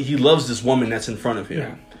 but he loves this woman that's in front of him.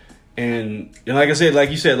 Yeah. And like I said, like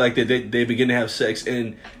you said, like they begin to have sex,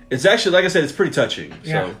 and it's actually, like I said, it's pretty touching.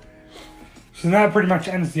 Yeah. So that pretty much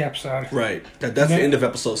ends the episode. Right. That's the end of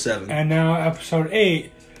episode 7. And now episode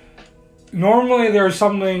 8. Normally there's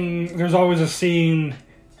always a scene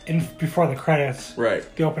before the credits. Right.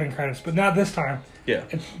 The opening credits, but not this time. Yeah.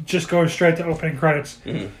 It just goes straight to opening credits.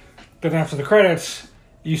 Mm-hmm. Then after the credits,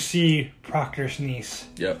 you see Proctor's niece.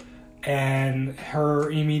 Yep. And her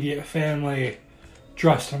immediate family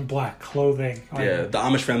dressed in black clothing. Yeah, the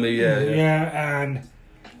Amish family, yeah. Yeah, and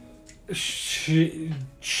she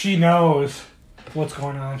knows what's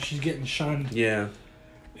going on. She's getting shunned. Yeah.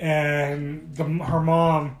 And her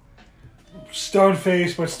mom,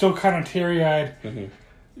 stone-faced but still kind of teary-eyed,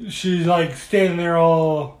 she's like standing there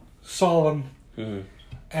all solemn.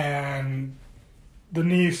 And the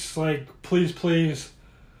niece, like, please,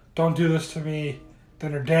 don't do this to me.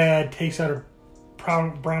 Then her dad takes out a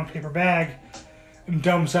brown paper bag and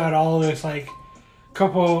dumps out all this, like,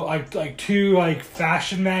 couple, like 2, like,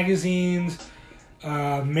 fashion magazines,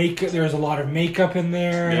 makeup. There's a lot of makeup in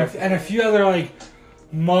there, and a few other, like,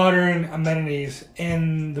 modern amenities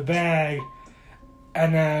in the bag.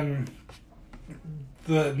 And then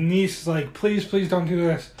the niece is like, please don't do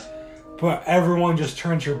this. But everyone just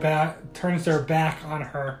turns their back on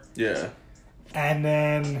her. Yeah. And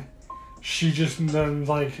then she just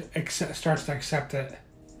starts to accept it.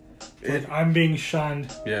 Like, I'm being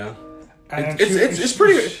shunned. Yeah. And it's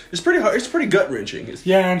pretty hard. It's pretty gut wrenching.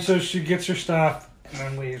 Yeah, and so she gets her stuff and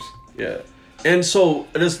then leaves. Yeah. And so,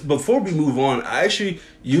 just before we move on, I actually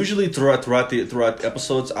usually throughout the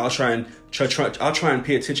episodes, I'll try and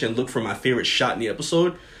pay attention and look for my favorite shot in the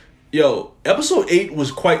episode. Yo, episode 8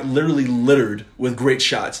 was quite literally littered with great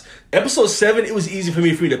shots. Episode 7, it was easy for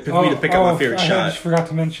me to pick out my favorite shot. I just forgot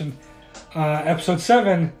to mention, episode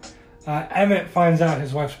 7, Emmett finds out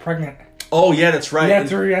his wife's pregnant. Oh yeah, that's right.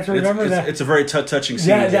 You have to remember that. It's a very touching scene.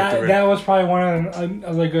 Yeah, that was probably one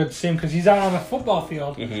of the good scenes because he's out on the football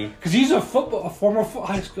field because he's a former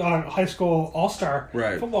high school all-star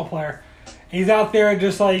football player. He's out there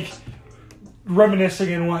just like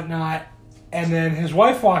reminiscing and whatnot, and then his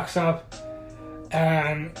wife walks up,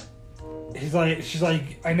 and she's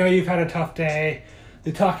like, "I know you've had a tough day."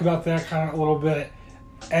 They talk about that kind of a little bit,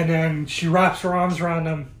 and then she wraps her arms around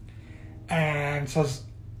him and says,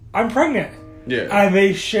 "I'm pregnant." Yeah. And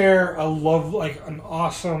they share a love, like an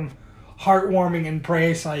awesome, heartwarming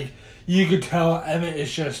embrace. Like, you could tell Emmett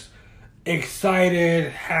is just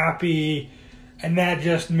excited, happy, and that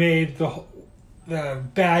just made the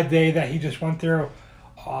bad day that he just went through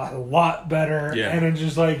a lot better. Yeah. And it's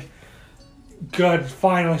just like, good,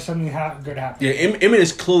 finally something good happened. Yeah, Emmett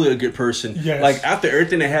is clearly a good person. Yes. Like, after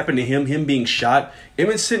everything that happened to him being shot,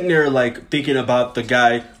 Emmett's sitting there, like, thinking about the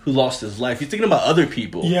guy who lost his life. He's thinking about other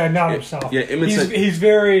people. Yeah, not himself. Yeah, Emmett's he's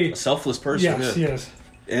very... a selfless person. Yes, yeah. he is.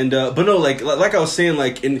 And, but no, like I was saying,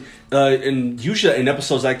 like, in usually in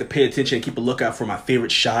episodes, I like to pay attention and keep a lookout for my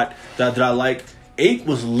favorite shot that I like. 8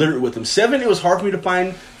 was littered with them. 7, it was hard for me to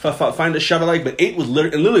find a shot I like, but 8 was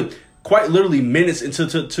littered, and literally, quite literally minutes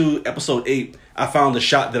into to episode 8, I found the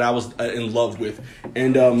shot that I was in love with,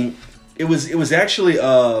 and it was actually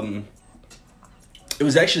the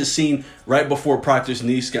scene right before Proctor's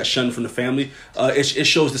niece got shunned from the family. It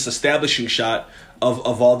shows this establishing shot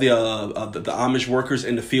of all the Amish workers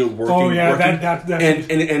in the field working. Oh yeah, working. that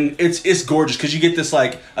and it's gorgeous because you get this,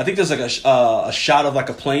 like, I think there's like a shot of like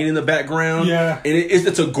a plane in the background. Yeah, and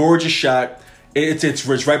it's a gorgeous shot.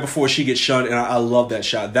 It's right before she gets shunned, and I love that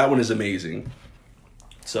shot. That one is amazing.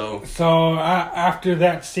 So after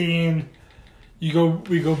that scene, we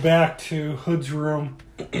go back to Hood's room,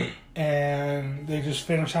 and they just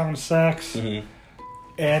finish having sex, and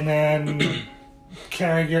then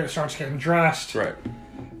Carrie starts getting dressed, right,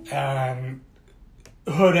 and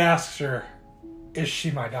Hood asks her, "Is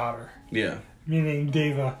she my daughter?" Yeah, meaning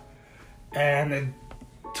Deva, and it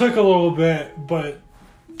took a little bit, but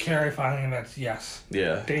Carrie finally admits, yes.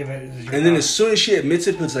 Yeah. David is your And then as soon as she admits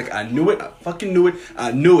it, it's like, I knew it. I fucking knew it.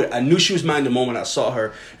 I knew it. I knew she was mine the moment I saw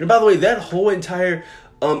her. And by the way, that whole entire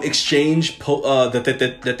exchange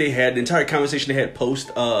that they had, the entire conversation they had post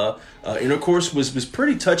intercourse was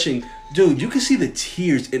pretty touching. Dude, you can see the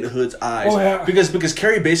tears in Hood's eyes. Oh, yeah. Because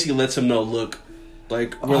Carrie basically lets him know, look,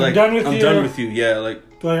 like, I'm done with you. Yeah, like,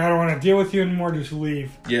 I don't want to deal with you anymore. Just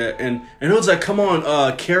leave. Yeah, and Hood's like, come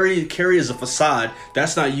on, Carrie is a facade.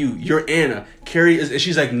 That's not you. You're Anna. Carrie is, and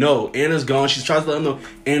she's like, no, Anna's gone. She tries to let him know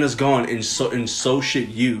Anna's gone, and so should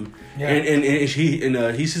you. Yeah. And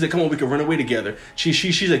he says like, come on, we can run away together.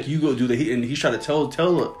 She's like, you go do that. And he's trying to tell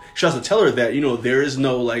her that, you know, there is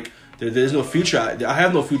no, like, there's no future. I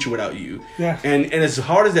have no future without you. Yeah. And as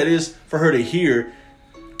hard as that is for her to hear,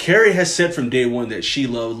 Carrie has said from day one that she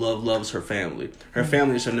loves her family. Her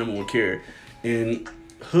family is her number one care. And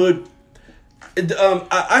Hood,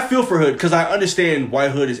 I feel for Hood because I understand why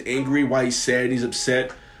Hood is angry, why he's sad, and he's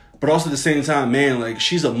upset. But also at the same time, man, like,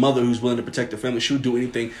 she's a mother who's willing to protect the family. She would do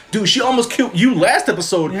anything. Dude, she almost killed you last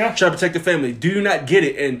episode trying to protect the family. Do you not get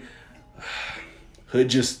it? And Hood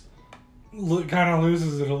just kind of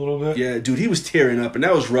loses it a little bit. Yeah, dude, he was tearing up, and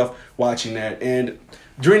that was rough watching that. And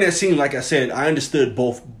during that scene, like I said, I understood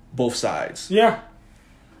both sides. Yeah.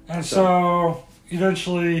 And so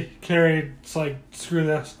eventually Carrie's like, screw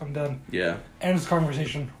this, I'm done. Yeah. Ends the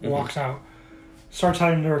conversation, walks out, starts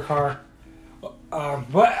heading to her car.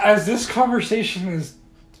 But as this conversation is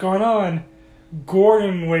going on,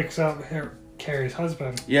 Gordon wakes up, Carrie's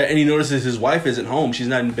husband. Yeah, and he notices his wife isn't home. She's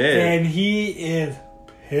not in bed. And he is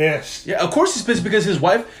pissed. Yeah, of course he's pissed because his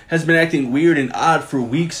wife has been acting weird and odd for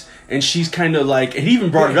weeks, and she's kind of like, and he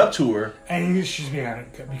even brought it up to her. And she's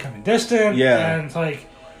becoming distant. Yeah. And it's like,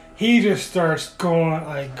 he just starts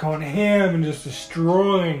going to him and just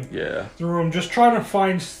destroying the room, just trying to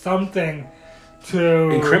find something to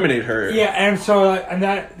incriminate her. Yeah, and so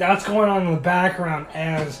that's going on in the background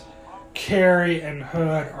as Carrie and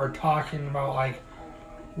Hood are talking about like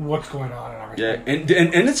what's going on and everything.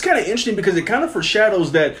 Yeah, and it's kind of interesting because it kind of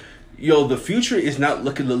foreshadows that the future is not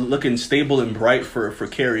looking stable and bright for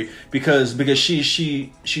Carrie because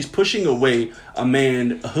she's pushing away a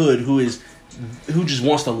man, Hood, who just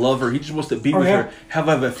wants to love her. He just wants to be with her, have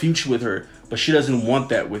a future with her. but she doesn't want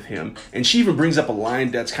that with him. And she even brings up a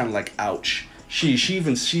line that's kind of like, ouch. She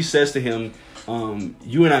says to him,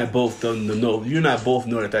 you and I both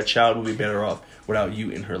know that child will be better off without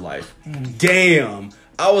you in her life. Damn.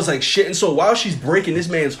 I was like, shit. And so while she's breaking this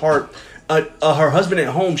man's heart, her husband at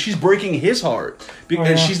home, she's breaking his heart.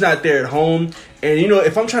 And she's not there at home. And,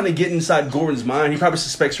 if I'm trying to get inside Gordon's mind, he probably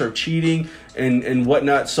suspects her of cheating and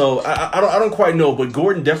whatnot. So I don't quite know, but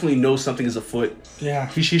Gordon definitely knows something is afoot. Yeah.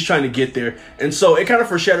 She's trying to get there. And so it kind of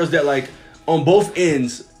foreshadows that, like, on both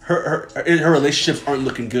ends, her relationships aren't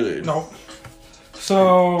looking good. Nope.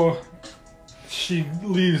 So she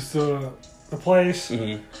leaves the place,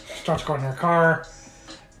 starts going in her car,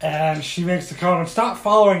 and she makes the comment, "Stop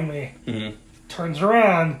following me." Turns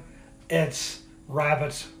around, it's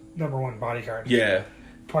Rabbit's #1 bodyguard. Yeah.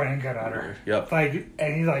 Pointing a gun at her. Yep.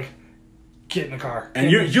 And he's like, "Get in the car."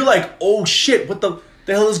 And you're like, "Oh shit, what the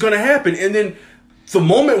hell is going to happen?" And then the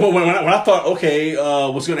moment when I thought, okay,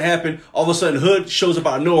 what's going to happen, all of a sudden Hood shows up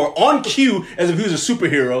out of nowhere on cue as if he was a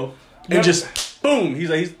superhero, and just boom,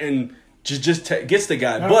 just gets the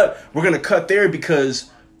guy. Yep. But we're gonna cut there because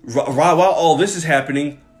while all this is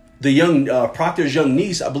happening, the young Proctor's young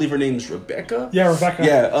niece, I believe her name is Rebecca. Yeah, Rebecca.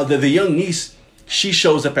 Yeah, the young niece, she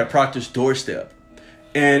shows up at Proctor's doorstep.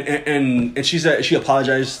 And she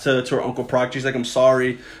apologized to her Uncle Proctor. She's like, "I'm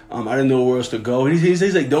sorry, I didn't know where else to go." And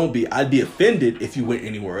he's like, "Don't be. I'd be offended if you went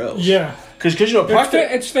anywhere else." Yeah, because Proctor,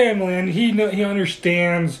 it's family, and he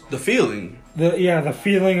understands the feeling. The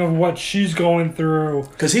feeling of what she's going through.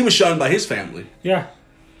 Because he was shunned by his family. Yeah,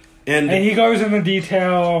 and he goes into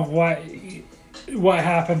detail of what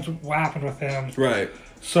happened with him. Right.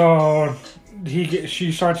 So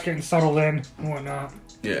she starts getting settled in and whatnot.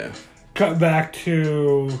 Yeah. Cut back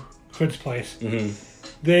to Hood's place.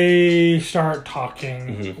 They start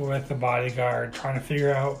talking with the bodyguard, trying to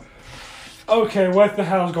figure out, okay, what the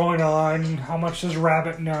hell's going on? How much does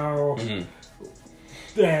Rabbit know?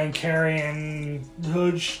 And Carrie and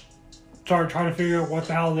Hood start trying to figure out what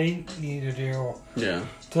the hell they need to do. Yeah.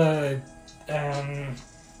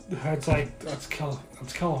 Hood's like, let's kill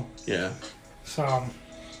him. Yeah. So.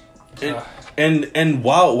 And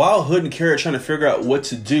while Hood and Carrie are trying to figure out what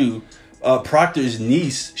to do, Proctor's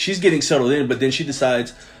niece, she's getting settled in, but then she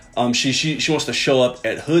decides she wants to show up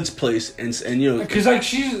at Hood's place and because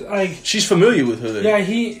she's familiar with Hood. Yeah,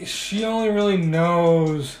 she only really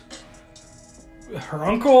knows her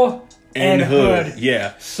uncle and Hood.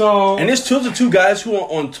 Yeah. So there's two guys who are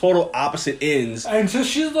on total opposite ends, and so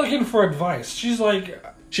she's looking for advice. She's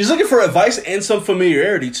looking for advice and some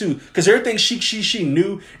familiarity too, because everything she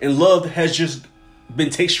knew and loved has just been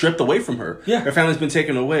stripped away from her. Yeah, her family's been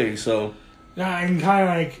taken away. So yeah, and kind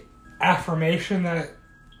of like affirmation that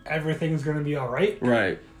everything's gonna be all right.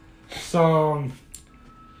 Right. So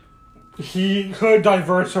Hood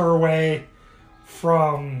diverts her away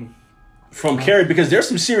from Carrie because there's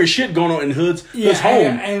some serious shit going on in Hood's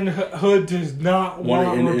home, and Hood does not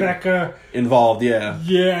want Rebecca involved. Yeah.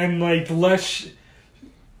 Yeah, and the less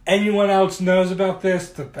anyone else knows about this,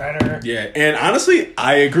 the better. Yeah, and honestly,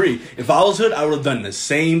 I agree. If I was Hood, I would have done the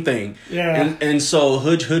same thing. Yeah. And so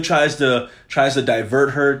Hood tries to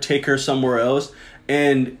divert her, take her somewhere else,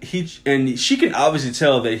 and she can obviously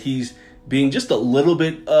tell that he's being just a little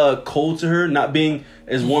bit cold to her, not being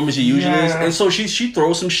as warm as he usually is, and so she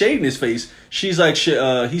throws some shade in his face. She's like,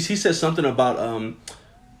 he says something about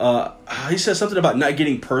not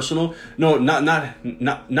getting personal. No, not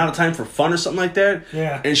a time for fun or something like that.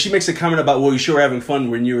 Yeah. And she makes a comment about, well, you sure were having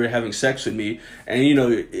fun when you were having sex with me.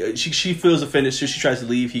 And she feels offended, so she tries to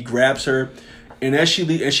leave. He grabs her, and as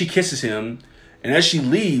she kisses him, and as she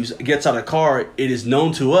leaves, gets out of the car, it is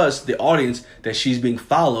known to us, the audience, that she's being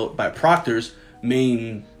followed by Proctor's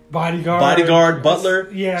main bodyguard, butler,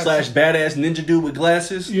 / badass ninja dude with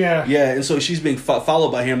glasses. Yeah. Yeah, and so she's being followed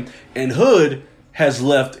by him. And Hood has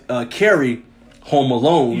left Carrie home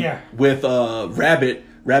alone with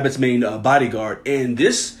Rabbit's main bodyguard. And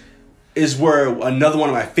this is where another one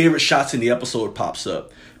of my favorite shots in the episode pops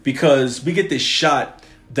up, because we get this shot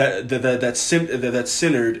that's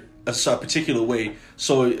centered a particular way.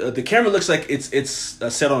 So the camera looks like it's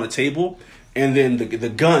set on a table, and then the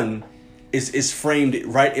gun is framed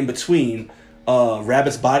right in between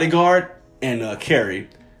Rabbit's bodyguard and Carrie.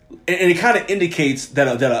 And it kind of indicates that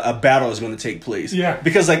a battle is going to take place. Yeah.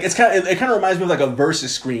 Because it kind of reminds me of like a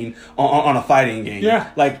versus screen on a fighting game.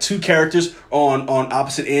 Yeah. Like two characters on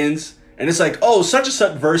opposite ends, and it's like, oh, such and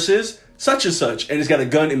such versus such and such, and it's got a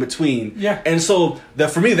gun in between. Yeah. And so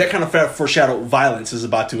for me, that kind of foreshadowed violence is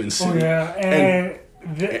about to ensue. Oh yeah, and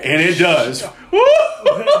it does.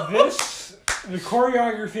 The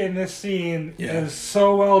choreography in this scene is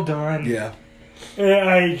so well done. Yeah.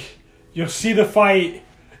 you'll see the fight,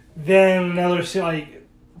 then another scene, like,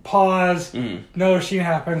 pause, another scene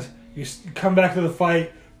happens, you come back to the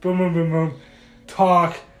fight, boom, boom, boom, boom,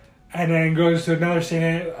 talk, and then goes to another scene,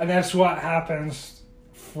 and that's what happens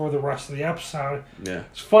for the rest of the episode. Yeah.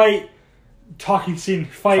 It's fight, talking scene,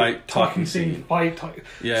 fight, talking scene, fight, talking.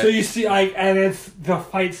 Yeah. So you see, like, and it's, the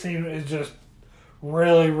fight scene is just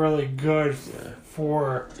really, really good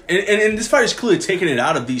for... And this fight is clearly taking it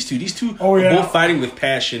out of these two. These two are both fighting with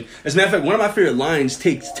passion. As a matter of fact, one of my favorite lines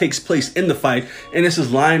takes place in the fight, and it's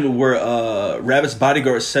this line where Rabbit's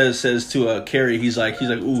bodyguard says to Carrie, he's like,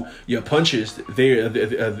 "Ooh, your punches,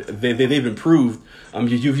 they've improved.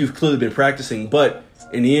 You've clearly been practicing, but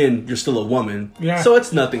in the end, you're still a woman. Yeah. So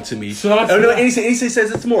it's nothing to me." So that's and he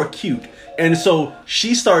says it's more cute. And so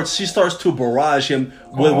she starts to barrage him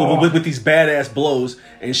with these badass blows,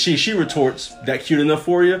 and she retorts, "That cute enough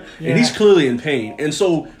for you?" Yeah. And he's clearly in pain. And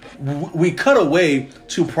so we cut away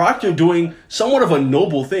to Proctor doing somewhat of a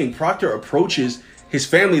noble thing. Proctor approaches his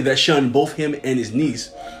family that shunned both him and his niece,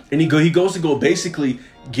 and he goes to go basically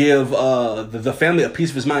give the family a piece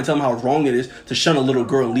of his mind, tell them how wrong it is to shun a little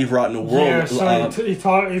girl and leave her out in the world. Yeah,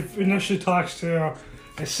 so he initially talks to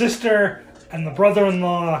his sister and the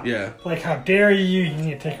brother-in-law. Yeah. Like, how dare you? You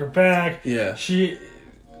need to take her back. Yeah.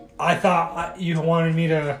 I thought you wanted me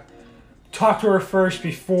to talk to her first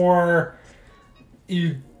before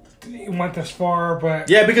you went this far, but...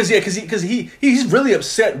 Yeah, because he's really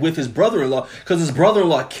upset with his brother-in-law, because his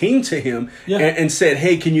brother-in-law came to him and said,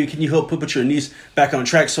 "Hey, can you help put your niece back on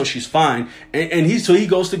track so she's fine?" And he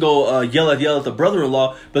goes to go yell at the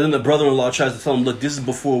brother-in-law, but then the brother-in-law tries to tell him, "Look, this is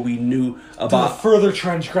before we knew about further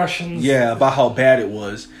transgressions." Yeah, about how bad it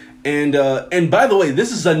was. And by the way,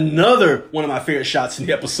 this is another one of my favorite shots in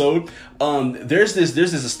the episode. There's this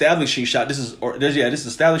establishing shot. This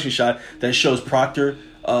establishing shot that shows Proctor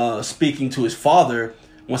speaking to his father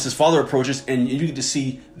once his father approaches, and you get to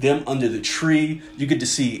see them under the tree. You get to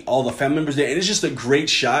see all the family members there, and it's just a great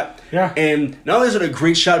shot. Yeah. And not only is it a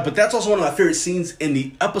great shot, but that's also one of my favorite scenes in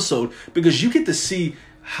the episode, because you get to see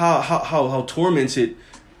how tormented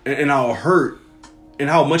and how hurt and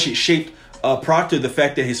how much it shaped Proctor, the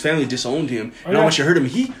fact that his family disowned him and how much it hurt him.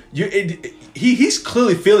 He's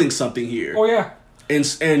clearly feeling something here. Oh yeah. And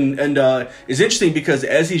it's interesting because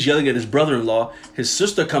as he's yelling at his brother-in-law, his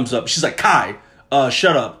sister comes up. She's like, "Kai,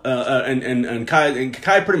 shut up." And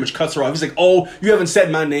Kai pretty much cuts her off. He's like, "Oh, you haven't said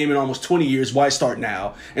my name in almost 20 years. Why start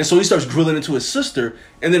now?" And so he starts grilling into his sister.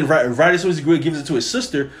 And then right as soon as he gives it to his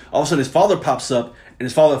sister, all of a sudden his father pops up. And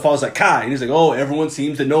his father's like, "Kai," and he's like, "Oh, everyone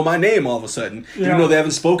seems to know my name all of a sudden, even though they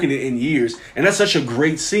haven't spoken it in years." And that's such a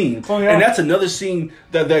great scene. Oh, yeah. And that's another scene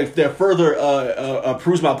that further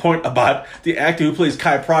proves my point about the actor who plays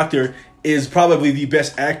Kai Proctor is probably the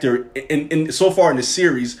best actor in so far in the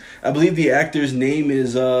series. I believe the actor's name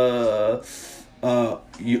is Ulrich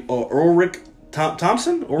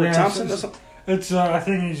Thompson. Ulrich Thompson. It's I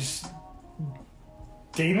think he's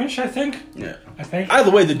Danish, I think. Yeah. I think.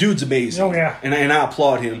 Either way, the dude's amazing. Oh, yeah. And I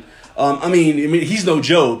applaud him. I mean, he's no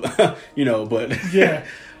Job, but... Yeah.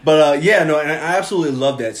 But, and I absolutely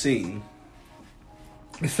love that scene.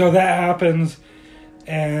 So that happens,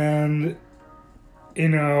 and,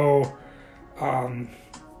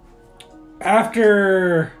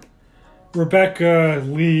 after Rebecca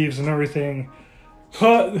leaves and everything,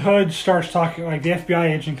 Hood starts talking, like, the FBI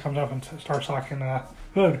agent comes up and starts talking to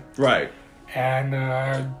Hood. Right. And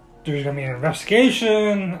there's going to be an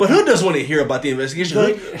investigation. But Hood doesn't want to hear about the investigation.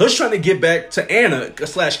 Hood's trying to get back to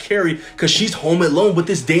Anna/Carrie because she's home alone with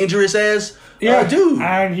this dangerous ass dude.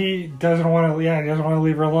 And he doesn't want to. Yeah, he doesn't want to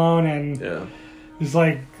leave her alone. And he's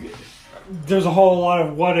like, there's a whole lot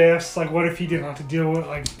of what ifs. Like, what if he didn't have to deal with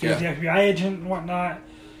the FBI agent and whatnot?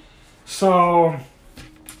 So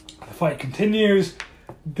the fight continues.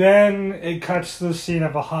 Then it cuts to the scene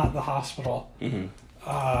of the hospital. Mm-hmm.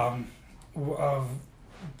 Of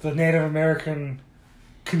the Native American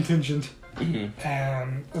contingent,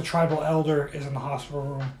 and the tribal elder is in the hospital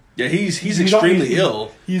room. Yeah, he's extremely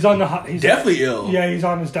ill. He's on he's definitely ill. Yeah, he's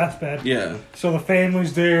on his deathbed. Yeah. So the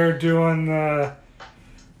family's there doing the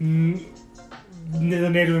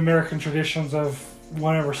Native American traditions of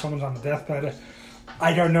whenever someone's on the deathbed.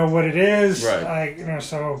 I don't know what it is. Right.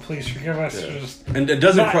 So please forgive us. Yeah. And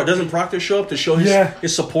doesn't Proctor show up to show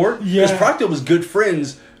his support? Yeah. Because Proctor was good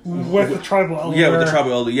friends with the tribal elder. Yeah, with the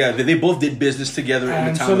tribal elder. Yeah, they both did business together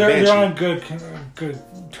in the town of Banshee. So they're on good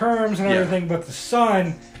terms and everything. But the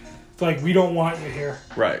son, it's like, "We don't want you here."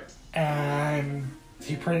 Right. And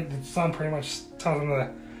the son pretty much tells him to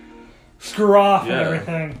screw off and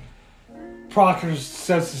everything. Proctor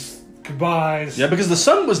says this goodbyes. Yeah, because the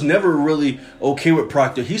son was never really okay with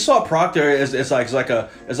Proctor. He saw Proctor as like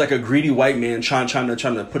a greedy white man trying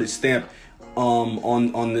to put his stamp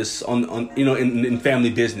on this in family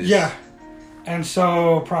business. Yeah. And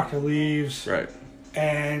so Proctor leaves. Right.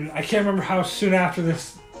 And I can't remember how soon after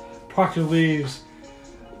this Proctor leaves,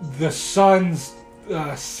 the son's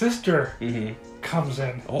sister comes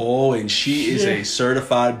in. Oh, and she is a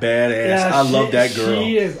certified badass. Yeah, I love that girl.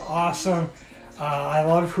 She is awesome. I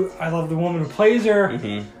love the woman who plays her.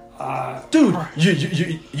 Dude,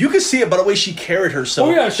 you can see it by the way she carried herself.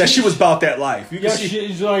 Oh, yeah, that she was about that life.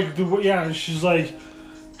 She's like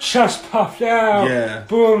chest puffed out. Yeah.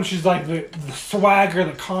 Boom. She's like the swagger,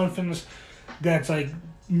 the confidence. That's like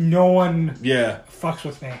no one. Yeah. Fucks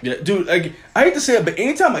with me. Yeah, dude. Like, I hate to say it, but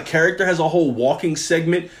anytime a character has a whole walking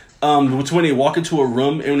segment, it's when they walk into a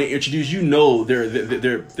room and when they introduce,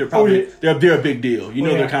 they're probably they're a big deal.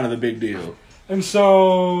 They're kind of a big deal. And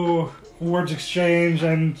so words exchange,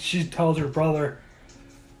 and she tells her brother,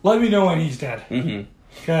 "Let me know when he's dead."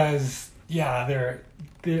 Because they're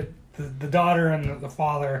the daughter and the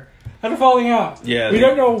father had a falling out. Yeah, we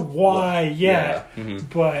don't know why yet,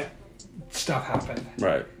 but stuff happened.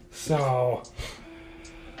 Right. So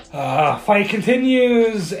fight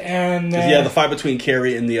continues, and the fight between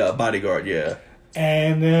Carrie and the bodyguard. Yeah.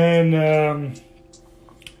 And then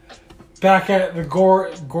back at the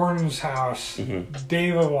Gordon's house,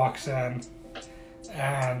 Dava walks in,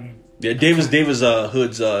 and Dava's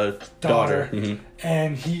Hood's daughter.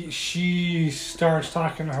 And she starts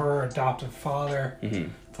talking to her adoptive father,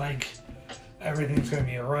 like everything's gonna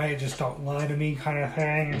be alright, just don't lie to me, kind of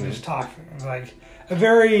thing, and just talking like a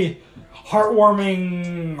very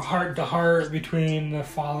heartwarming heart to heart between the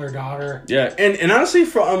father daughter. Yeah, and honestly,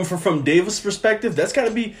 from Davis' perspective, that's got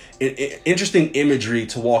to be an interesting imagery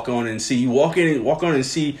to walk on and see. You walk on and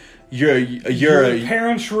see your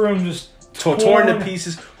parents' room just torn to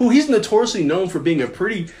pieces. Who he's notoriously known for being a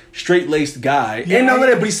pretty straight-laced guy, and not only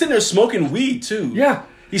that, but he's sitting there smoking weed too. Yeah.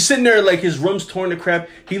 He's sitting there like his room's torn to crap.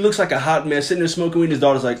 He looks like a hot mess, sitting there smoking weed. And his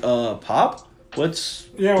daughter's like, Pop? What's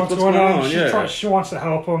going on? She wants to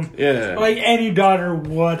help him. Yeah. Like any daughter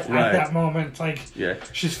would at that moment. Like,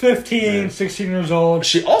 she's 15, 16 years old.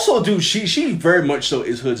 She also, dude, she very much so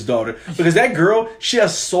is Hood's daughter. Because that girl, she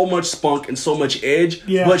has so much spunk and so much edge,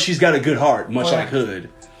 but she's got a good heart, much like Hood.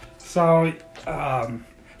 So,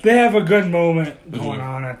 they have a good moment going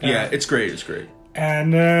on at that. Yeah, it's great.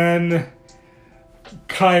 And then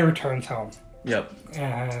Kai returns home. Yep.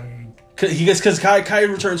 And because Kai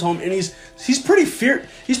returns home and he's pretty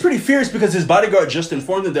fierce because his bodyguard just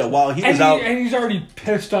informed him that while he was out, and he's already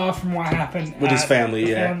pissed off from what happened with his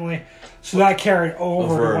family. So that carried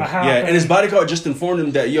over to what happened. Yeah, and his bodyguard just informed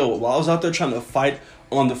him that while I was out there trying to fight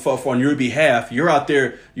on your behalf, you're out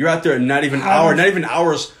there not even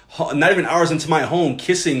hours into my home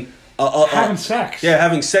kissing. Having sex. Yeah,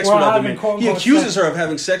 having sex with other men. He accuses her of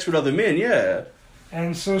having sex with other men, yeah.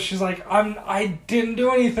 And so she's like, I didn't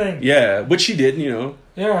do anything. Yeah, which she did,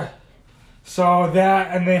 Yeah. So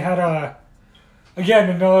that, and they had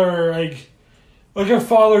another, like a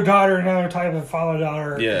father-daughter, another type of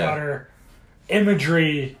father-daughter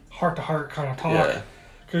imagery, heart-to-heart kind of talk.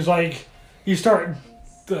 Because,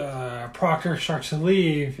 Proctor starts to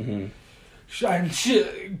leave, and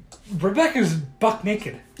Rebecca's buck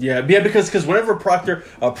naked. Yeah, because whenever Proctor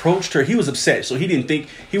approached her, he was upset. So he didn't think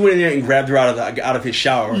he went in there and grabbed her out of his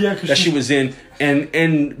shower that she was in.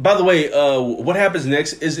 And by the way, what happens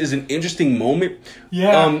next is an interesting moment.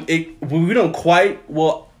 Yeah. We don't quite.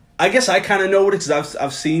 Well, I guess I kind of know it because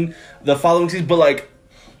I've seen the following season, but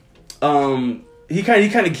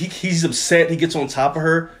he's upset. He gets on top of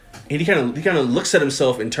her. And he kind of looks at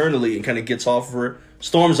himself internally and kind of gets off of her,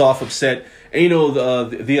 storms off upset. And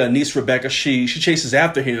the niece Rebecca, she chases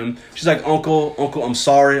after him. She's like, Uncle, I'm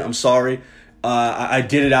sorry. I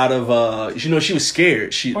did it out of she was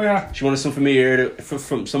scared. She wanted some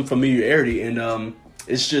familiarity, and it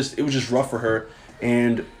was just rough for her.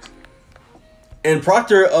 And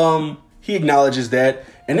Proctor he acknowledges that,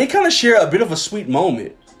 and they kind of share a bit of a sweet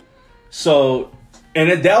moment. So.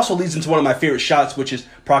 And that also leads into one of my favorite shots, which is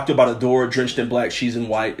Proctor by the door, drenched in black, she's in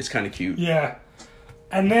white. It's kind of cute. Yeah.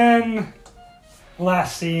 And then,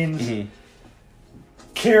 last scene,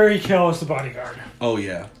 Carrie kills the bodyguard. Oh,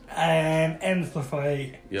 yeah. And ends the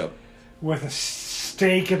fight. Yep. With a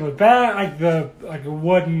stake in the back, like a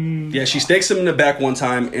wooden... Yeah, she stakes him in the back one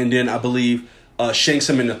time, and then I believe shanks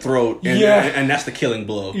him in the throat, and that's the killing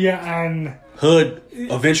blow. Yeah, and... Hood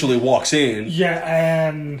eventually walks in. Yeah,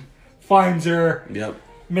 and... finds her,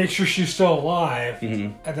 makes sure she's still alive,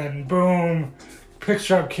 and then boom, picks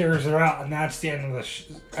her up, carries her out, and that's the end of the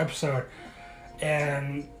episode.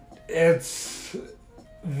 And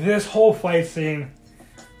this whole fight scene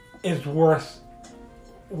is worth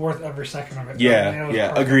every second of it.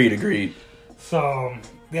 Yeah, agreed. So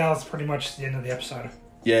that's pretty much the end of the episode.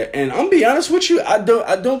 Yeah, and I'm gonna be honest with you, I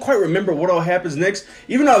don't quite remember what all happens next.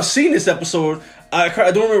 Even though I've seen this episode, I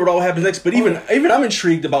don't remember what all happens next. But even I'm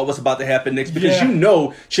intrigued about what's about to happen next because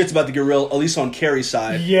shit's about to get real, at least on Carrie's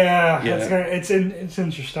side. Yeah. It's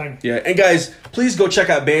interesting. Yeah, and guys, please go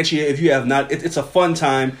check out Banshee if you have not. It's a fun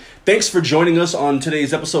time. Thanks for joining us on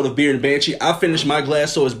today's episode of Beer and Banshee. I finished my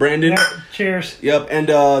glass, so is Brandon. Yeah, cheers. Yep, and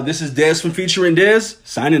this is Des from Featuring Des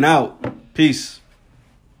signing out. Peace.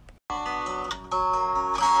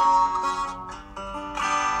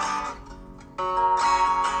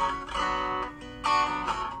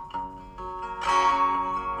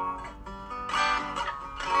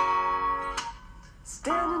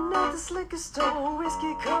 Standing at this liquor store,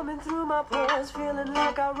 whiskey coming through my pores, feeling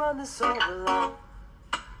like I run this over lot.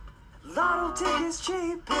 Lotto tickets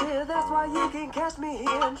cheap here, that's why you can catch me here.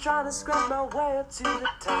 I'm trying to scratch my way up to the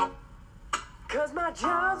top. Cause my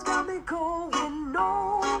job's got me going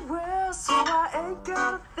nowhere, so I ain't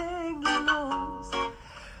got a thing to lose.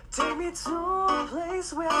 Take me to a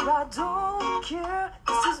place where I don't care.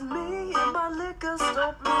 This is me and my liquor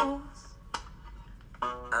store blues.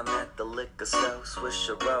 I'm at the liquor store,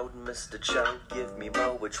 Swisher Road, Mr. Joe. Give me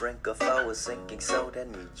more, a drink or four, a sinking soda,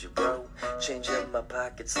 need you, bro. Change in my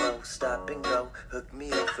pocket slow, stop and go. Hook me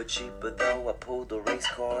up for cheaper though, I pulled the race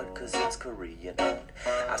card, cause it's Korean owned.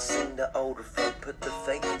 I seen the older folk put the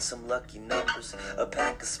faith in some lucky numbers. A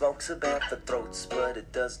pack of smokes are bad for throats, but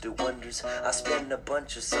it does do wonders. I spend a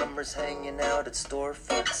bunch of summers hanging out at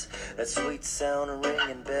storefronts. That sweet sound of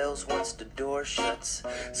ringing bells once the door shuts.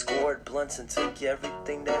 Scored blunts and took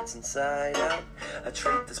everything that's inside out. I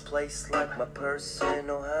treat this place like my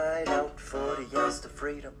personal hideout. 40 years to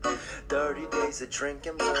freedom, 30 days of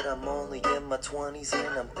drinking, but I'm only in my 20s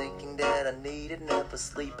and I'm thinking that I need it. Never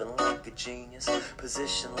sleeping like a genius,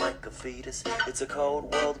 position like a fetus. It's a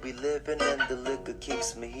cold world we live in and the liquor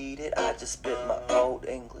keeps me heated. I just spit my old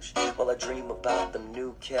English while I dream about them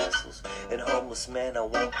new castles. And homeless man, I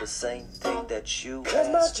want the same thing that you ask. Cause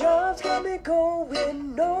my job's got me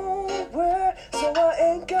going nowhere, so I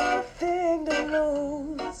ain't got a thing to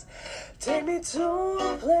lose. Take me to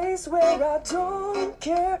a place where I don't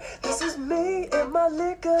care. This is me and my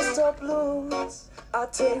liquor store blues. I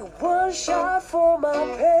take one shot for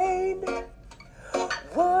my pain,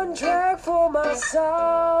 one drag for my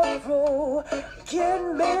sorrow. Get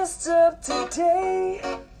messed up today,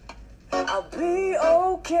 I'll be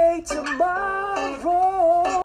okay tomorrow.